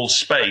small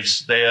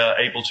space, they are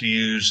able to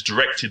use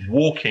directed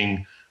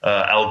walking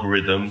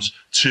algorithms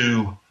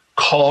to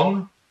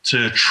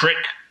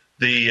trick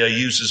the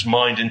user's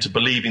mind into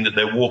believing that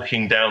they're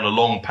walking down a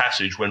long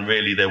passage when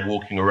really they're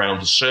walking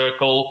around a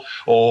circle,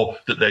 or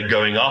that they're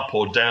going up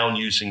or down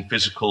using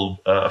physical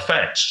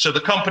effects. So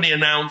the company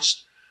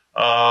announced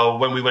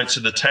when we went to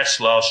the test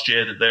last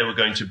year that they were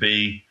going to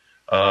be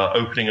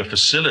opening a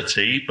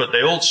facility, but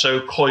they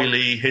also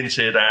coyly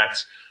hinted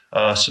at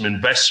some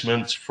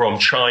investment from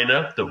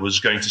China that was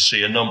going to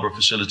see a number of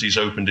facilities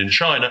opened in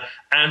China,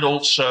 and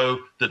also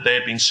that they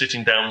had been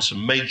sitting down with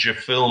some major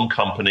film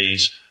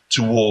companies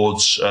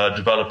towards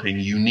developing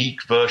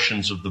unique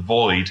versions of the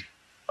Void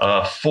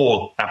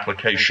for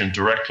application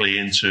directly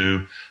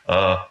into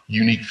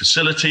unique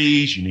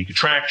facilities, unique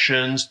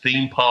attractions,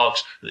 theme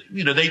parks.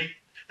 You know,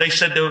 they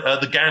said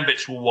the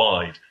gambits were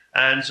wide.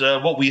 And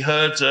what we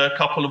heard a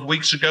couple of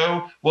weeks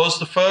ago was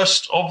the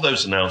first of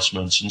those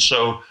announcements. And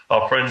so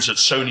our friends at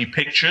Sony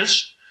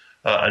Pictures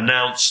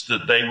announced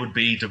that they would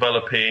be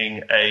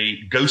developing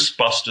a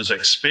Ghostbusters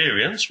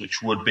experience,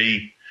 which would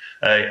be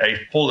a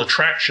full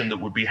attraction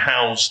that would be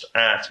housed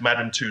at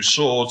Madame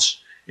Tussauds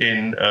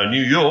in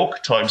New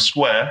York, Times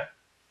Square.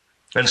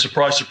 And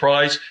surprise,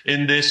 surprise,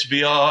 in this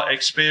VR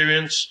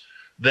experience,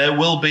 there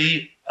will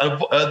be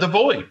the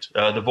Void.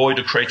 The Void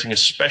are creating a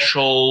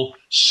special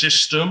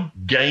system,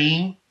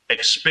 game,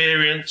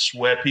 experience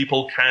where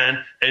people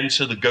can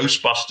enter the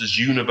Ghostbusters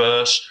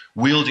universe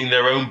wielding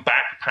their own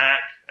backpack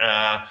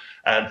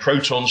and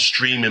proton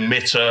stream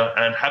emitter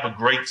and have a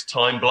great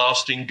time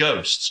blasting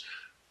ghosts.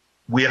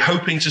 We're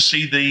hoping to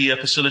see the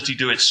facility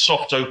do its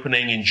soft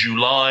opening in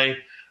July.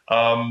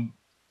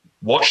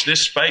 Watch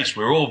this space.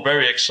 We're all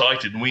very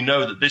excited, and we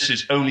know that this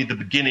is only the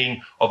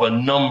beginning of a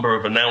number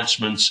of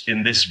announcements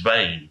in this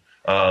vein.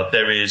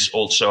 There is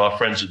also our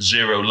friends at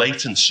Zero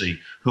Latency,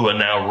 who are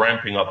now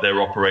ramping up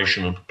their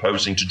operation and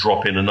proposing to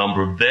drop in a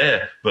number of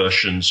their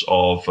versions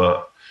of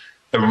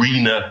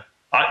arena.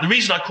 The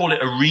reason I call it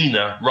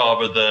arena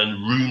rather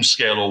than room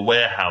scale or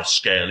warehouse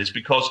scale is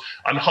because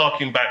I'm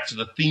harking back to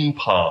the theme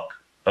park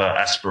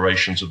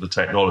aspirations of the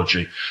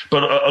technology.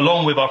 But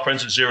along with our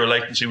friends at Zero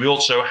Latency, we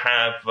also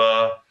have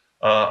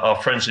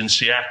our friends in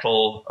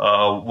Seattle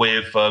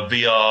with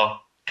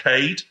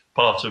VRcade,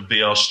 part of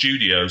VR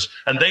Studios,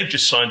 and they've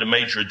just signed a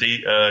major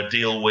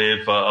deal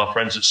with our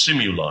friends at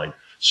Simuline.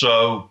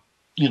 So,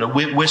 you know,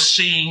 we're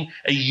seeing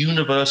a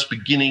universe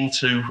beginning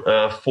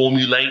to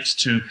formulate,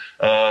 to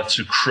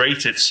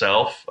create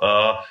itself.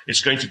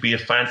 It's going to be a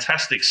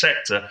fantastic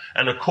sector.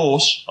 And of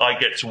course, I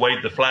get to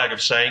wave the flag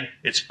of saying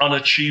it's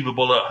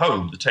unachievable at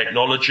home. The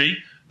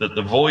technology that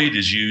the Void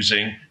is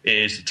using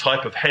is the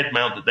type of head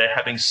mount that they're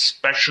having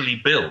specially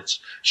built.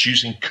 It's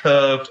using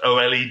curved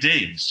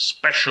OLEDs,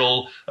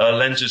 special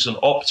lenses and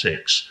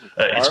optics.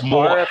 It's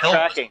more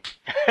tracking.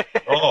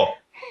 Oh,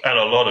 and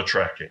a lot of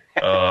tracking.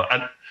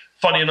 And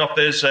funny enough,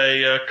 there's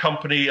a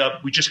company,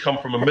 we just come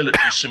from a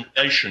military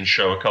simulation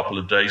show a couple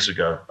of days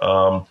ago.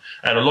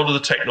 And a lot of the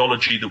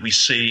technology that we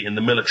see in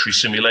the military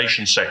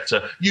simulation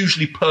sector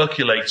usually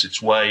percolates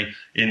its way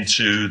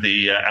into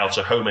the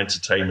out-of-home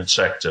entertainment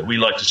sector. We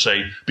like to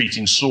say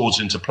beating swords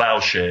into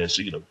plowshares,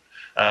 you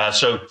know.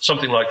 So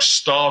something like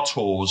Star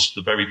Tours,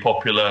 the very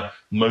popular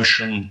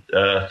motion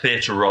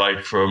theater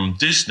ride from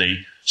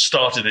Disney,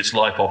 started its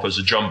life off as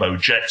a jumbo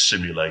jet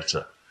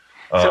simulator.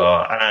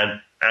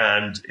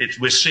 And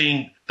we're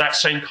seeing that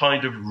same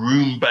kind of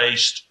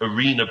room-based,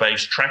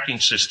 arena-based tracking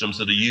systems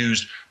that are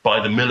used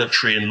by the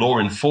military and law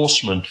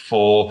enforcement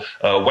for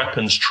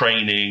weapons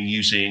training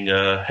using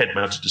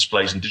head-mounted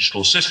displays and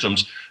digital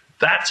systems.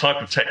 That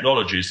type of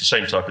technology is the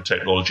same type of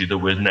technology that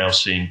we're now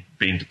seeing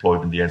being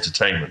deployed in the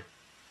entertainment.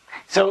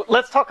 So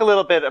let's talk a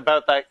little bit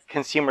about that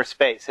consumer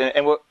space,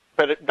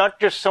 but not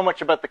just so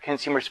much about the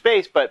consumer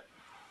space, but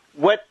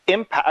what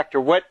impact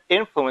or what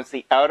influence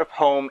the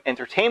out-of-home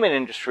entertainment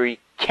industry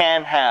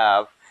can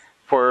have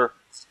for,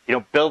 you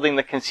know, building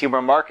the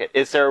consumer market.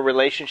 Is there a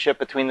relationship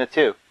between the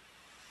two?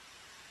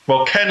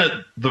 Well, Ken at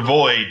The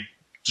Void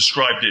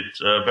described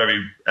it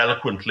very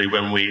eloquently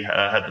when we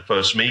had the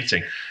first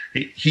meeting.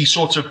 He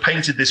sort of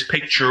painted this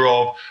picture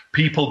of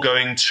people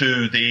going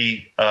to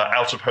the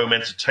out-of-home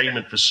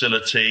entertainment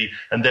facility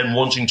and then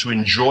wanting to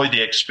enjoy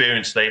the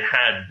experience they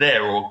had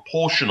there, or a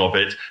portion of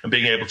it, and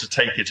being able to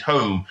take it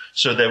home.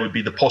 So there would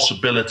be the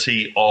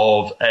possibility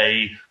of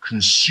a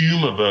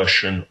consumer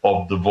version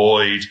of The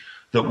Void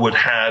that would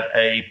have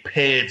a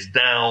pared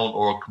down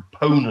or a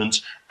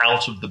component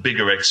out of the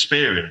bigger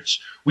experience.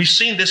 We've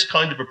seen this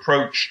kind of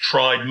approach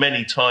tried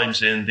many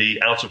times in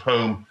the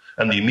out-of-home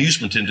and the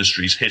amusement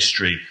industry's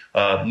history.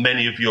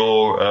 Many of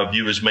your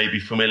viewers may be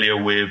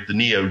familiar with the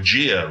Neo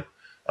Geo,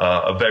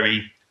 a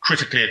very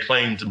critically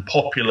acclaimed and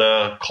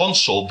popular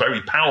console,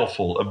 very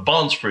powerful,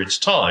 advanced for its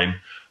time,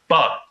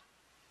 but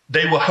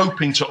they were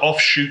hoping to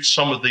offshoot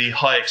some of the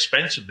high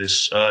expense of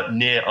this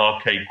near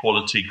arcade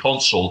quality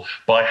console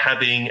by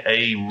having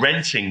a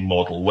renting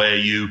model where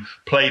you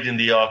played in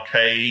the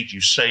arcade, you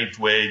saved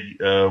where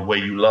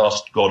you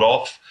last got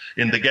off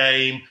in the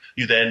game.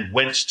 You then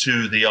went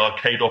to the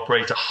arcade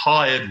operator,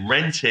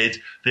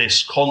 rented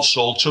this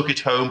console, took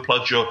it home,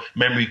 plugged your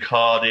memory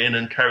card in,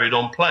 and carried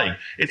on playing.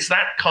 It's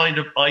that kind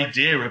of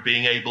idea of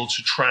being able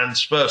to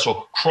transverse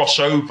or cross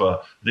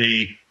over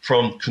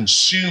from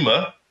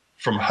consumer,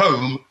 from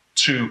home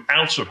to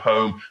out of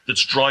home,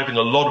 that's driving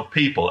a lot of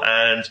people.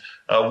 And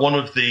one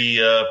of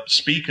the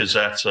speakers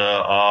at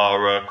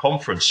our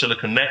conference,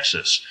 Silicon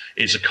Nexus,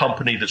 is a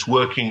company that's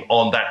working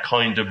on that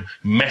kind of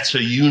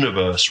meta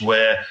universe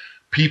where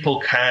people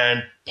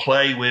can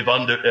play with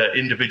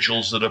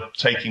individuals that are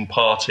taking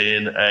part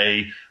in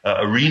a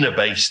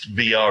arena-based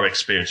VR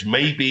experience.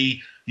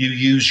 Maybe you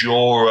use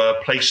your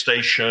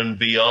PlayStation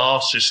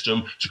VR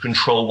system to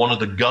control one of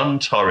the gun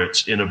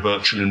turrets in a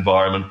virtual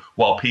environment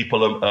while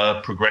people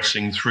are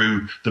progressing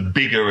through the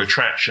bigger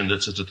attraction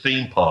that's at a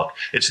theme park.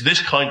 It's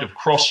this kind of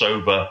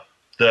crossover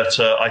that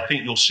I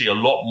think you'll see a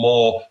lot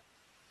more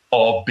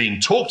of being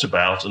talked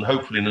about, and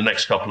hopefully in the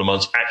next couple of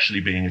months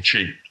actually being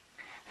achieved.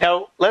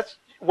 Now,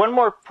 one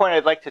more point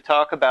I'd like to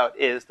talk about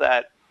is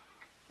that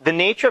the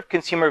nature of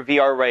consumer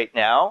VR right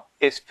now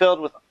is filled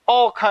with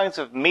all kinds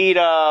of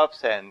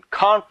meetups and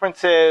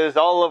conferences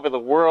all over the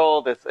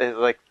world. It's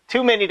like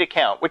too many to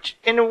count, which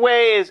in a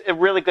way is a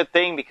really good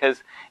thing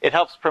because it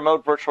helps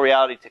promote virtual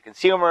reality to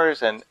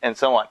consumers and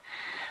so on.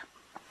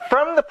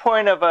 From the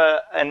point of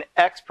an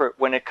expert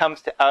when it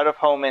comes to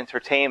out-of-home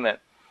entertainment,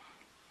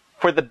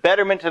 for the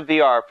betterment of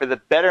VR, for the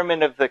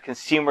betterment of the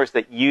consumers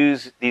that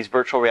use these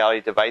virtual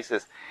reality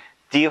devices,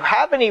 do you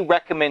have any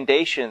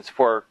recommendations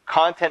for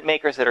content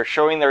makers that are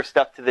showing their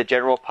stuff to the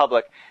general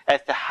public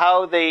as to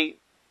how they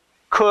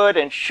could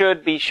and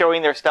should be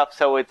showing their stuff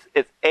so it's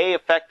A,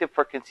 effective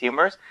for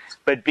consumers,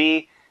 but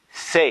B,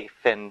 safe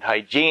and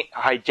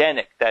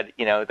hygienic, that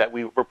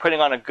we're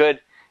putting on a good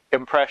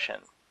impression?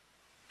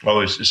 Oh,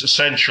 it's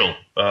essential.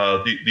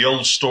 The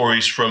old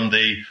stories from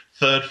the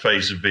third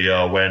phase of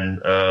VR, when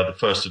the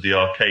first of the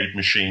arcade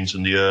machines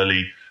and the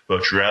early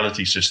virtual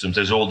reality systems,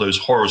 there's all those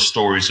horror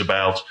stories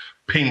about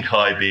pink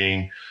eye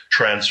being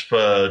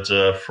transferred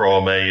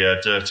from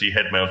a dirty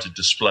head-mounted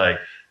display.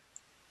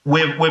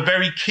 We're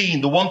very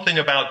keen. The one thing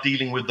about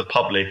dealing with the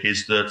public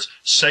is that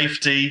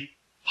safety,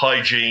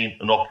 hygiene,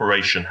 and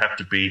operation have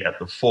to be at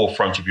the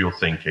forefront of your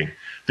thinking.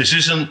 This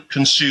isn't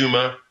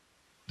consumer.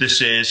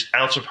 This is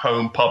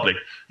out-of-home public.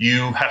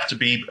 You have to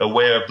be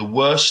aware of the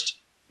worst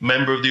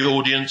member of the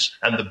audience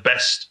and the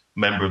best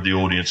member of the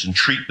audience and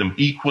treat them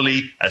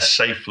equally as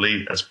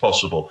safely as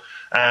possible.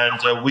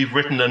 And we've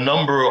written a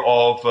number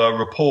of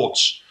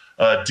reports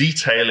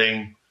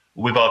detailing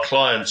with our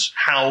clients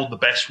how the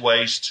best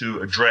ways to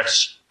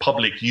address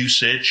public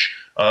usage,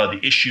 the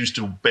issues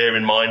to bear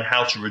in mind,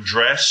 how to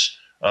redress,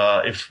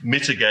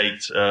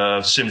 mitigate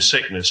sim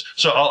sickness.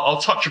 So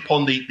I'll touch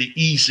upon the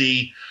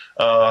easy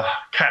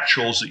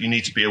catch-alls that you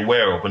need to be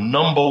aware of. And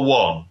number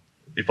one,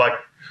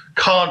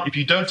 if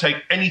you don't take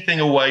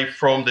anything away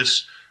from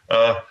this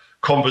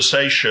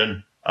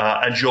conversation,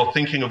 and you're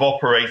thinking of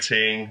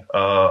operating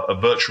a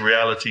virtual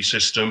reality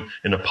system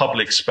in a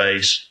public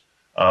space,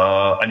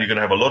 and you're going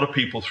to have a lot of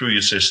people through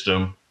your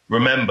system,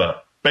 remember,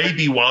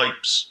 baby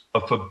wipes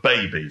are for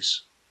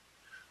babies.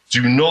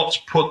 Do not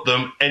put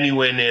them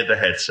anywhere near the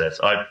headset.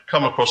 I've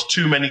come across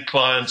too many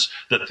clients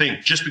that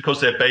think just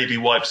because they're baby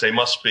wipes, they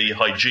must be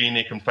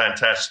hygienic and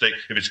fantastic.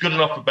 If it's good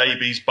enough for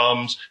babies'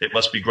 bums, it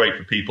must be great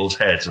for people's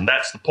heads. And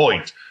that's the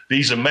point.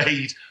 These are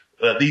made...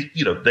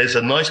 there's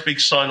a nice big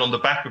sign on the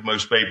back of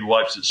most baby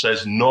wipes that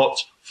says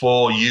 "not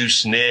for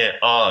use near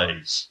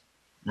eyes."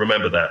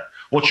 Remember that.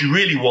 What you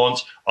really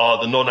want are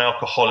the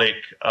non-alcoholic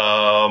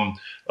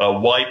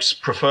wipes,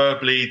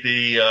 preferably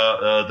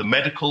the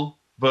medical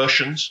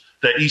versions.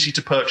 They're easy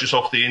to purchase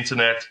off the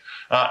internet.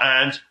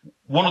 And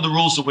one of the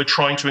rules that we're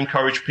trying to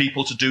encourage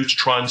people to do to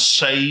try and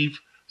save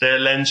their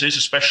lenses,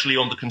 especially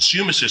on the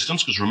consumer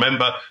systems, because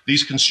remember,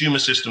 these consumer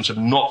systems have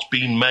not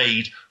been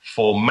made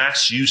for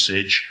mass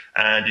usage,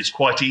 and it's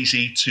quite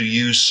easy to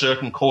use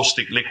certain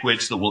caustic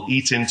liquids that will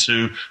eat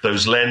into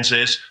those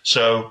lenses.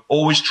 So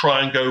always try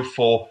and go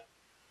for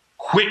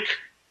quick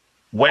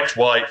wet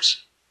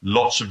wipes,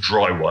 lots of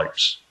dry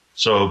wipes.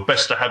 So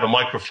best to have a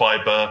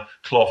microfiber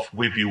cloth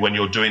with you when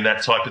you're doing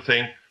that type of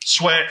thing.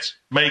 Sweat,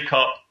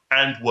 makeup,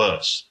 and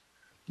worse.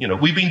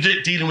 We've been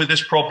dealing with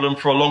this problem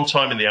for a long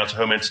time in the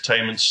out-of-home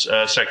entertainment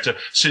sector,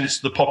 since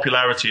the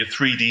popularity of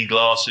 3D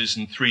glasses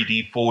and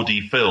 3D,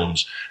 4D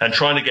films. And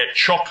trying to get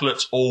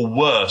chocolate or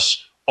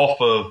worse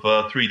off of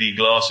 3D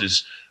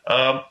glasses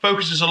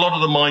focuses a lot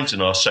of the minds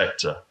in our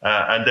sector.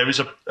 And there is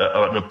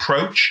an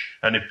approach,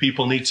 and if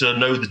people need to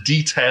know the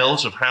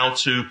details of how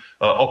to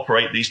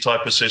operate these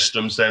type of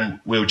systems,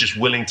 then we're just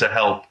willing to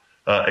help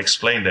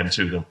explain them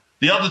to them.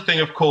 The other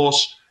thing, of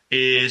course,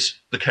 is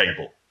the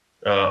cable.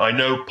 I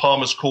know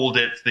Palmer's called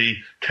it the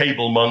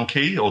cable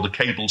monkey or the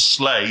cable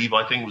slave,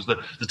 I think was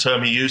the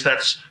term he used.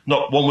 That's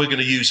not one we're going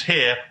to use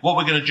here. What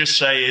we're going to just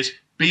say is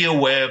be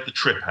aware of the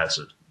trip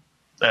hazard.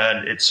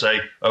 And it's a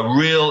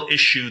real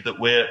issue that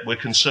we're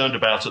concerned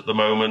about at the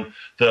moment,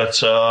 that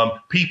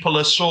people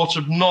are sort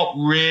of not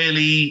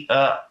really,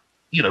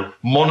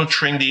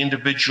 monitoring the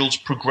individual's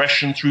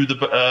progression through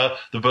the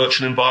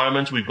virtual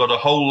environment. We've got a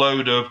whole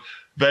load of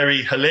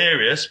very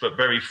hilarious, but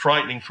very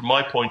frightening from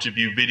my point of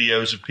view,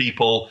 videos of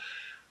people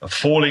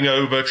falling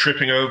over,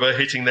 tripping over,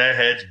 hitting their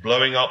heads,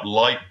 blowing up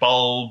light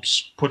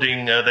bulbs,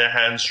 putting their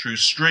hands through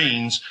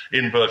screens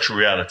in virtual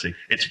reality.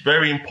 It's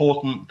very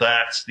important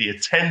that the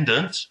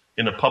attendant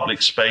in a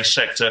public space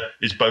sector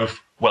is both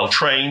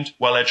well-trained,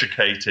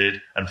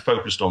 well-educated, and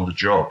focused on the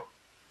job.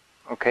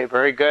 Okay,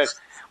 very good.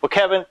 Well,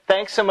 Kevin,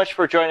 thanks so much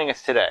for joining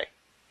us today.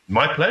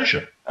 My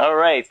pleasure. All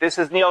right, this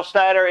is Neil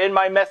Schneider in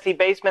my messy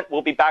basement.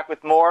 We'll be back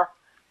with more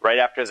right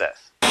after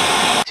this.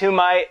 To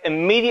my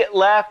immediate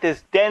left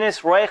is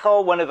Dennis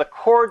Reichel, one of the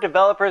core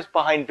developers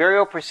behind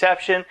Vireio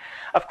Perception.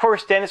 Of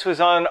course, Dennis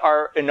was on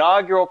our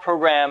inaugural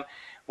program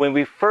when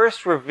we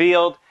first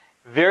revealed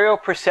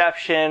Vireio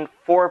Perception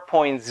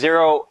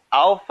 4.0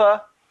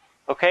 Alpha.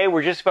 Okay,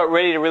 we're just about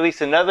ready to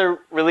release another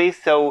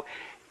release. So,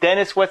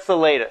 Dennis, what's the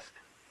latest?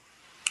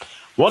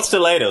 What's the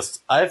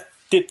latest? I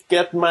did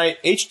get my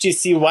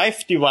HTC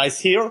Vive device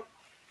here,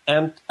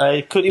 and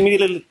I could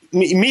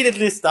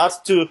immediately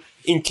start to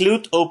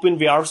include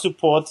OpenVR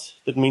support.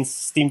 That means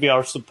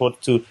SteamVR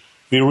support to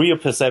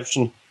Vireio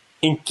Perception,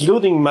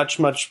 including much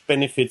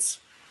benefits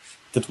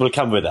that will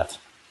come with that.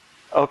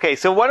 Okay,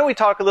 so why don't we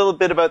talk a little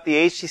bit about the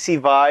HTC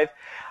Vive?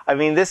 I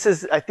mean,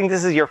 I think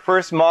this is your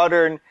first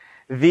modern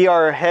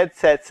VR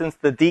headset since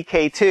the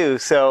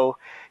DK2. So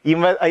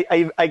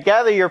I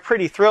gather you're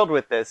pretty thrilled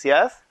with this,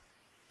 yes?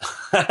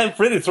 I'm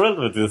pretty thrilled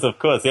with this, of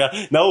course.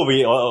 Yeah. No,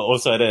 we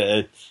also had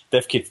a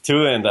dev kit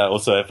too, and I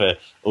also have a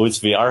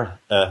OSVR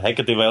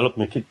hacker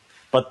development kit.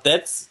 But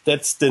that's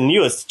the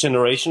newest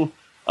generation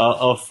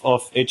of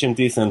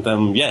HMDs,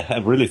 and yeah,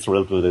 I'm really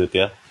thrilled with it.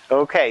 Yeah.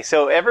 Okay,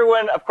 so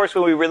everyone, of course,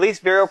 when we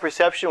released Vireio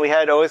Perception, we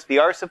had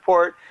OSVR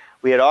support,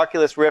 we had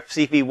Oculus Rift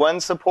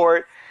CV1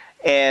 support,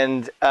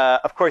 and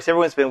of course,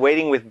 everyone's been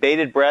waiting with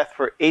bated breath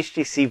for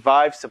HTC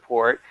Vive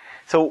support.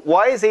 So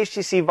why is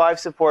HTC Vive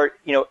support,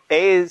 A,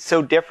 is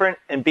so different,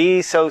 and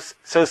B, so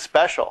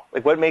special?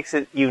 Like, what makes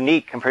it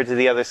unique compared to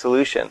the other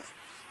solutions?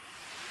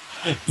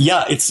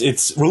 Yeah,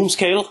 it's room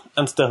scale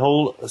and the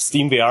whole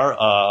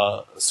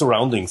SteamVR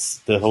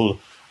surroundings, the whole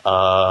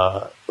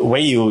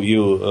way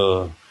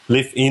you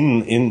live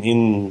in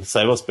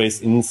cyberspace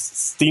in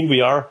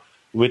SteamVR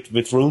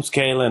with room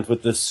scale and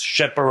with the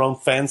chaperone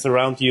fans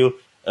around you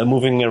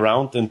moving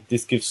around, and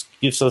this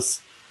gives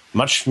us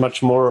much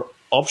more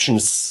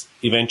options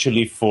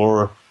eventually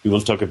we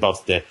will talk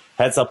about the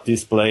heads-up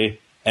display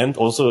and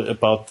also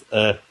about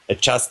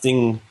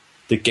adjusting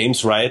the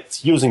games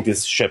right using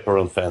these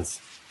chaperone fans.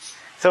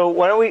 So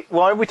why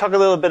don't we talk a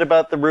little bit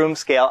about the room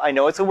scale? I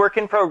know it's a work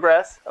in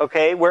progress.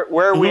 Okay, where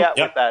are we at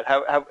with that?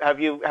 Have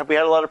we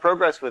had a lot of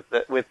progress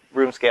with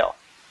room scale?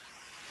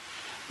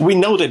 We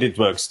know that it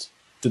works,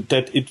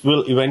 that it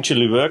will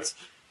eventually work,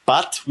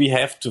 but we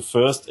have to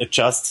first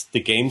adjust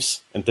the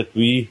games, and that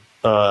we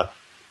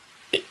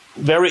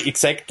very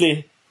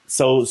exactly.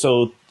 So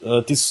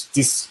the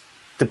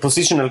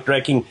positional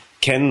tracking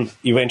can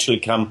eventually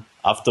come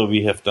after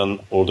we have done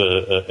all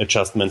the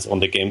adjustments on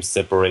the game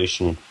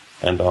separation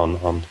and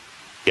on.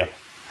 Yeah.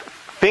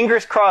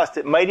 Fingers crossed,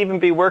 it might even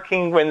be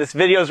working when this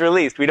video is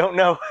released. We don't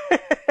know.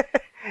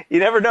 You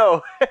never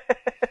know.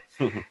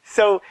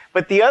 So,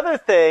 but the other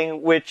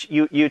thing which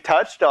you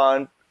touched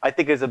on, I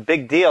think is a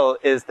big deal,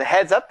 is the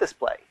heads-up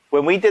display.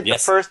 When we did the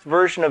first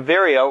version of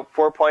Vireio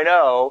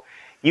 4.0,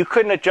 you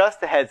couldn't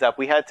adjust the heads-up.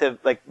 We had to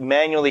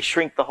manually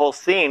shrink the whole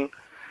scene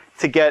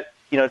to get,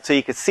 so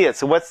you could see it.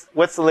 So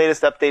what's the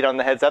latest update on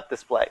the heads-up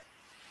display?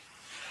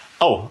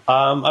 Oh,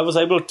 I was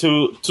able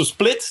to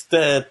split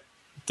the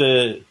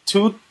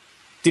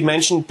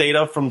 2-dimension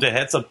data from the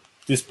heads-up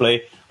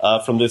display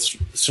from the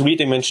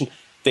 3-dimension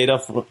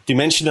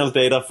dimensional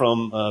data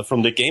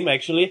from the game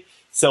actually.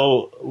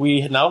 So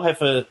we now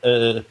have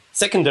a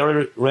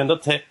secondary render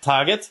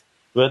target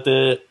where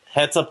the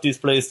heads-up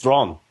display is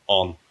drawn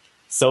on.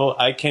 So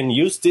I can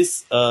use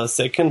this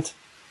second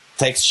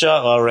texture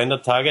or render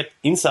target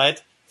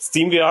inside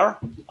SteamVR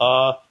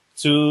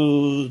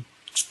to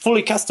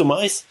fully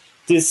customize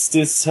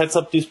this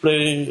heads-up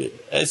display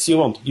as you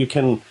want. You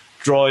can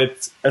draw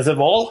it as a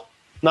wall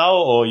now,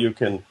 or you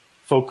can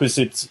focus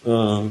it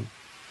on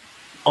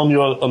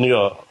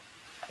your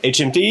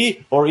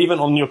HMD or even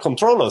on your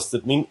controllers.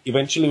 That means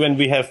eventually when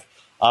we have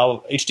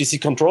our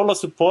HTC controller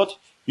support,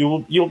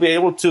 you'll be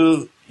able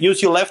to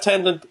use your left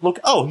hand and look,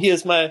 oh,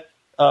 here's my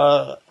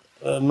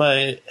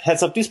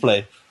heads-up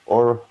display,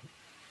 or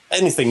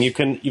anything. You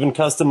can even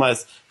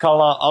customize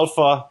color,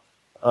 alpha,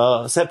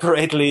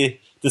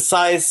 separately, the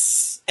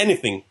size,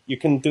 anything. You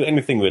can do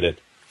anything with it.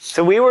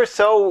 So we were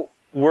so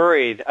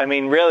worried. I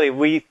mean, really,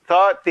 we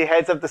thought the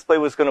heads-up display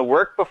was going to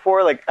work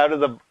before, out of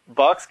the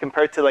box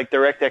compared to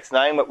DirectX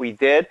 9, what we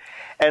did.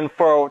 And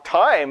for a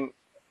time,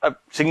 a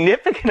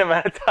significant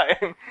amount of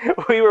time,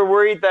 we were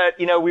worried that,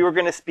 we were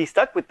going to be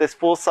stuck with this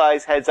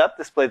full-size heads-up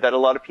display that a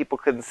lot of people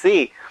couldn't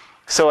see.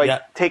 So I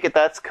take it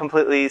that's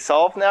completely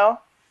solved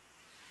now?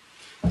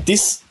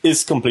 This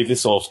is completely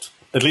solved,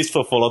 at least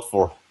for Fallout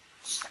 4.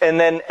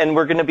 And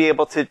we're going to be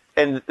able to,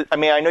 and I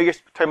mean, I know you're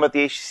talking about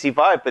the HTC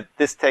Vive, but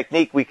this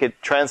technique, we could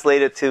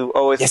translate it to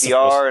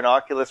OSVR and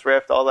Oculus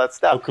Rift, all that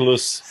stuff.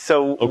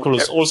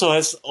 Oculus also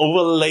has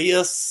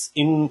overlayers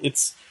in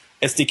its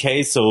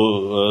SDK,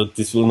 so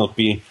this will not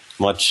be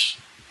much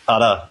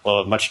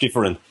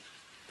different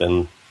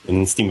than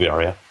in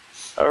SteamVR, yeah.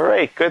 All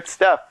right, good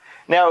stuff.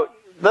 Now,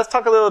 let's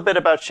talk a little bit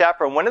about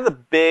Chaperone. One of the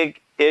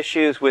big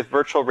issues with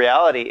virtual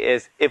reality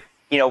is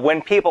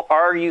when people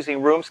are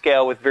using room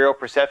scale with Vireio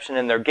perception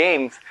in their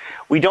games,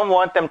 we don't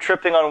want them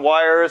tripping on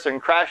wires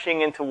and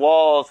crashing into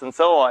walls and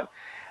so on.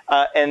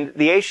 And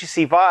the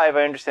HTC Vive,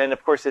 I understand,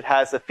 of course, it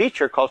has a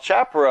feature called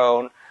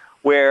Chaperone,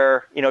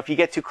 where if you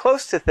get too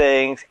close to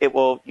things, it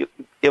will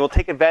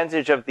take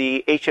advantage of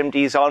the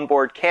HMD's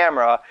onboard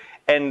camera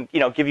and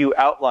give you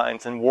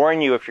outlines and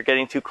warn you if you're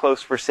getting too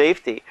close for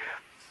safety.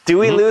 Do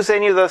we lose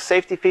any of those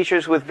safety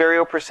features with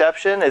Vireio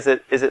perception? Is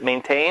it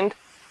maintained?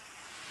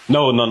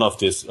 No, none of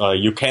this.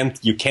 You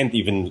can't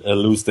even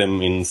lose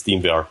them in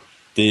SteamVR.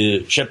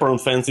 The Chaperone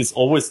fence is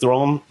always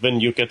drawn when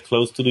you get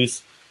close to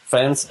these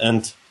fans,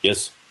 and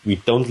yes, we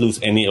don't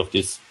lose any of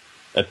this.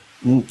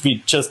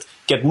 We just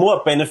get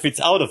more benefits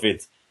out of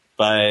it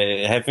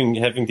by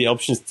having the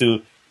options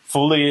to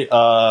fully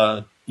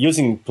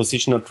using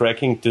positional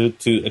tracking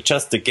to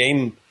adjust the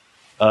game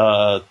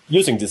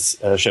using this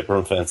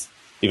Chaperone fence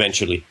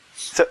eventually.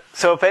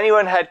 So if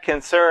anyone had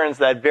concerns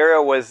that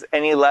Vireio was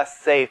any less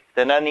safe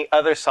than any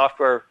other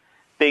software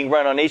being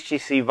run on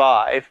HTC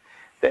Vive,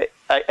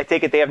 I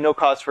take it they have no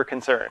cause for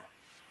concern.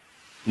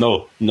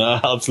 No,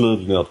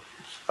 absolutely not.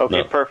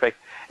 Okay, perfect.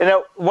 And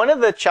now, one of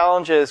the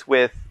challenges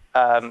with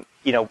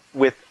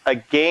with a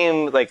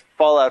game like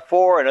Fallout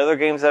 4 and other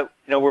games that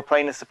we're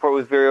playing to support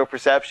with Vireio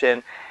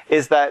perception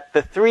is that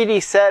the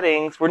 3D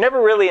settings were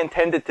never really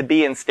intended to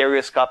be in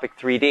stereoscopic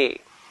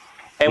 3D.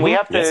 And we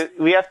have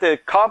to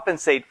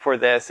compensate for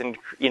this and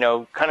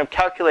kind of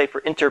calculate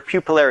for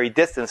interpupillary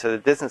distance, or the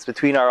distance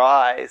between our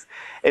eyes,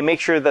 and make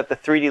sure that the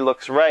 3D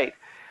looks right.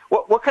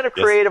 What kind of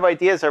creative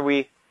ideas are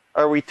we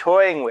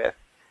toying with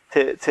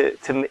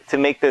to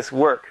make this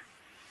work?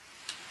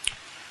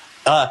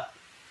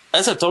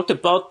 As I talked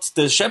about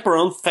the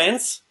Chaperone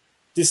fence,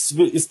 this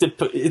is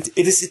it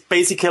is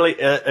basically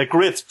a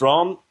grid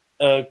drawn,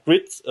 a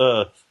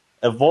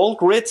wall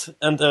grid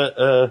and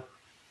a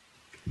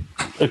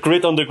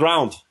grid on the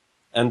ground.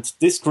 And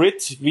this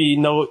grid, we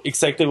know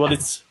exactly what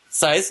its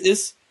size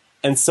is.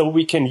 And so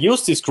we can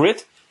use this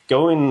grid,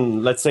 go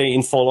in, let's say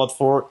in Fallout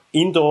 4,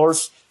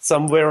 indoors,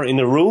 somewhere in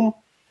a room,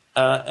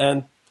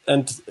 and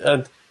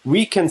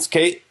we can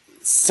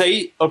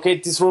say, okay,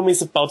 this room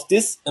is about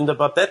this and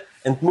about that,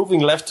 and moving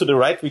left to the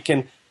right, we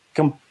can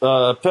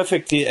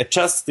perfectly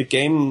adjust the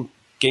game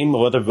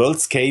or the world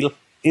scale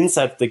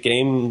inside the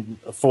game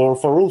for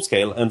room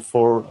scale and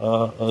for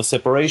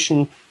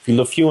separation, field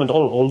of view, and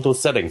all those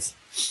settings.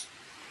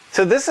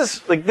 So this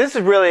is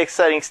really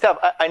exciting stuff.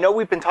 I know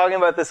we've been talking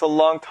about this a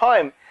long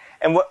time,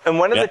 and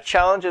one of the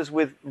challenges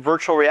with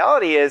virtual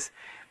reality is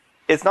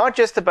it's not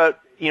just about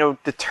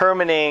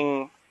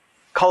determining,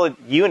 call it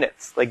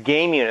units, like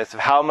game units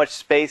of how much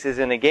space is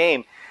in a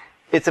game.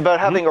 It's about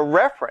having a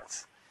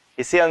reference.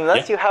 You see,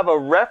 unless you have a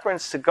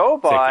reference to go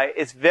by,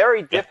 it's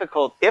very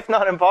difficult, if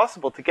not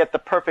impossible, to get the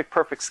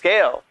perfect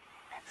scale.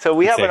 So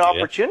we have an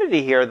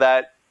opportunity here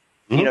that,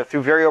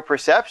 through Vireio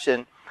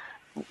perception,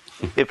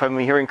 if I'm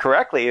hearing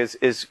correctly,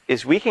 is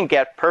we can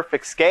get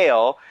perfect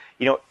scale,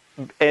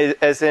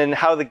 as in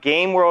how the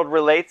game world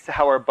relates to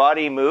how our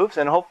body moves,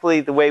 and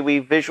hopefully the way we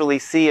visually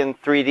see in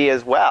 3D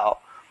as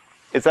well.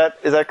 Is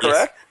that correct?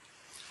 Yes.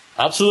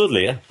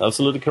 Absolutely, yeah.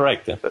 Absolutely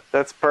correct. Yeah.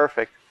 That's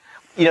perfect.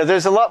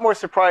 There's a lot more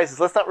surprises.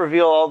 Let's not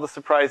reveal all the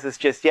surprises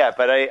just yet,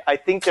 but I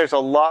think there's a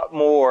lot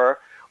more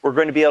we're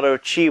going to be able to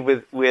achieve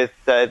with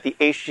the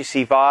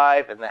HTC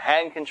Vive and the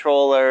hand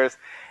controllers.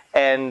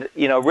 And,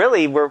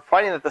 really, we're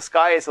finding that the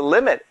sky is a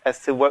limit as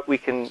to what we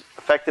can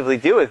effectively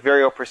do with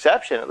Vireio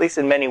perception, at least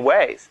in many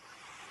ways.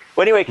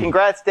 Well, anyway,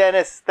 congrats,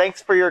 Dennis.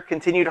 Thanks for your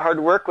continued hard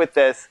work with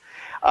this.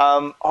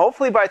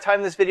 Hopefully, by the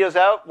time this video's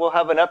out, we'll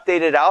have an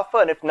updated alpha,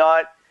 and if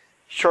not,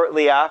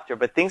 shortly after.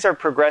 But things are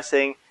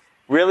progressing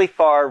really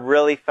far,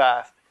 really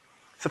fast.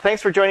 So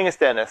thanks for joining us,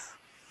 Dennis.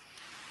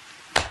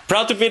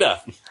 Proud to be there.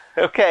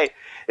 Okay,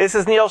 this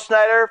is Neil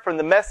Schneider from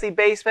the Messy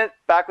Basement,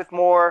 back with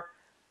more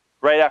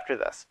right after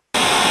this.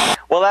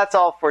 Well, that's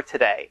all for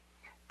today.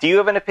 Do you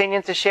have an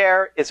opinion to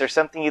share? Is there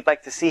something you'd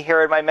like to see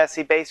here in my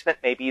Messy Basement?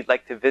 Maybe you'd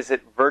like to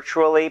visit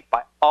virtually?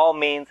 By all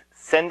means,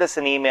 send us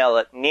an email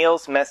at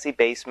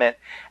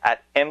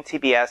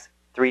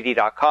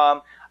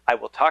neilsmessybasement@mtbs3d.com. I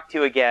will talk to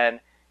you again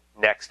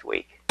next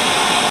week.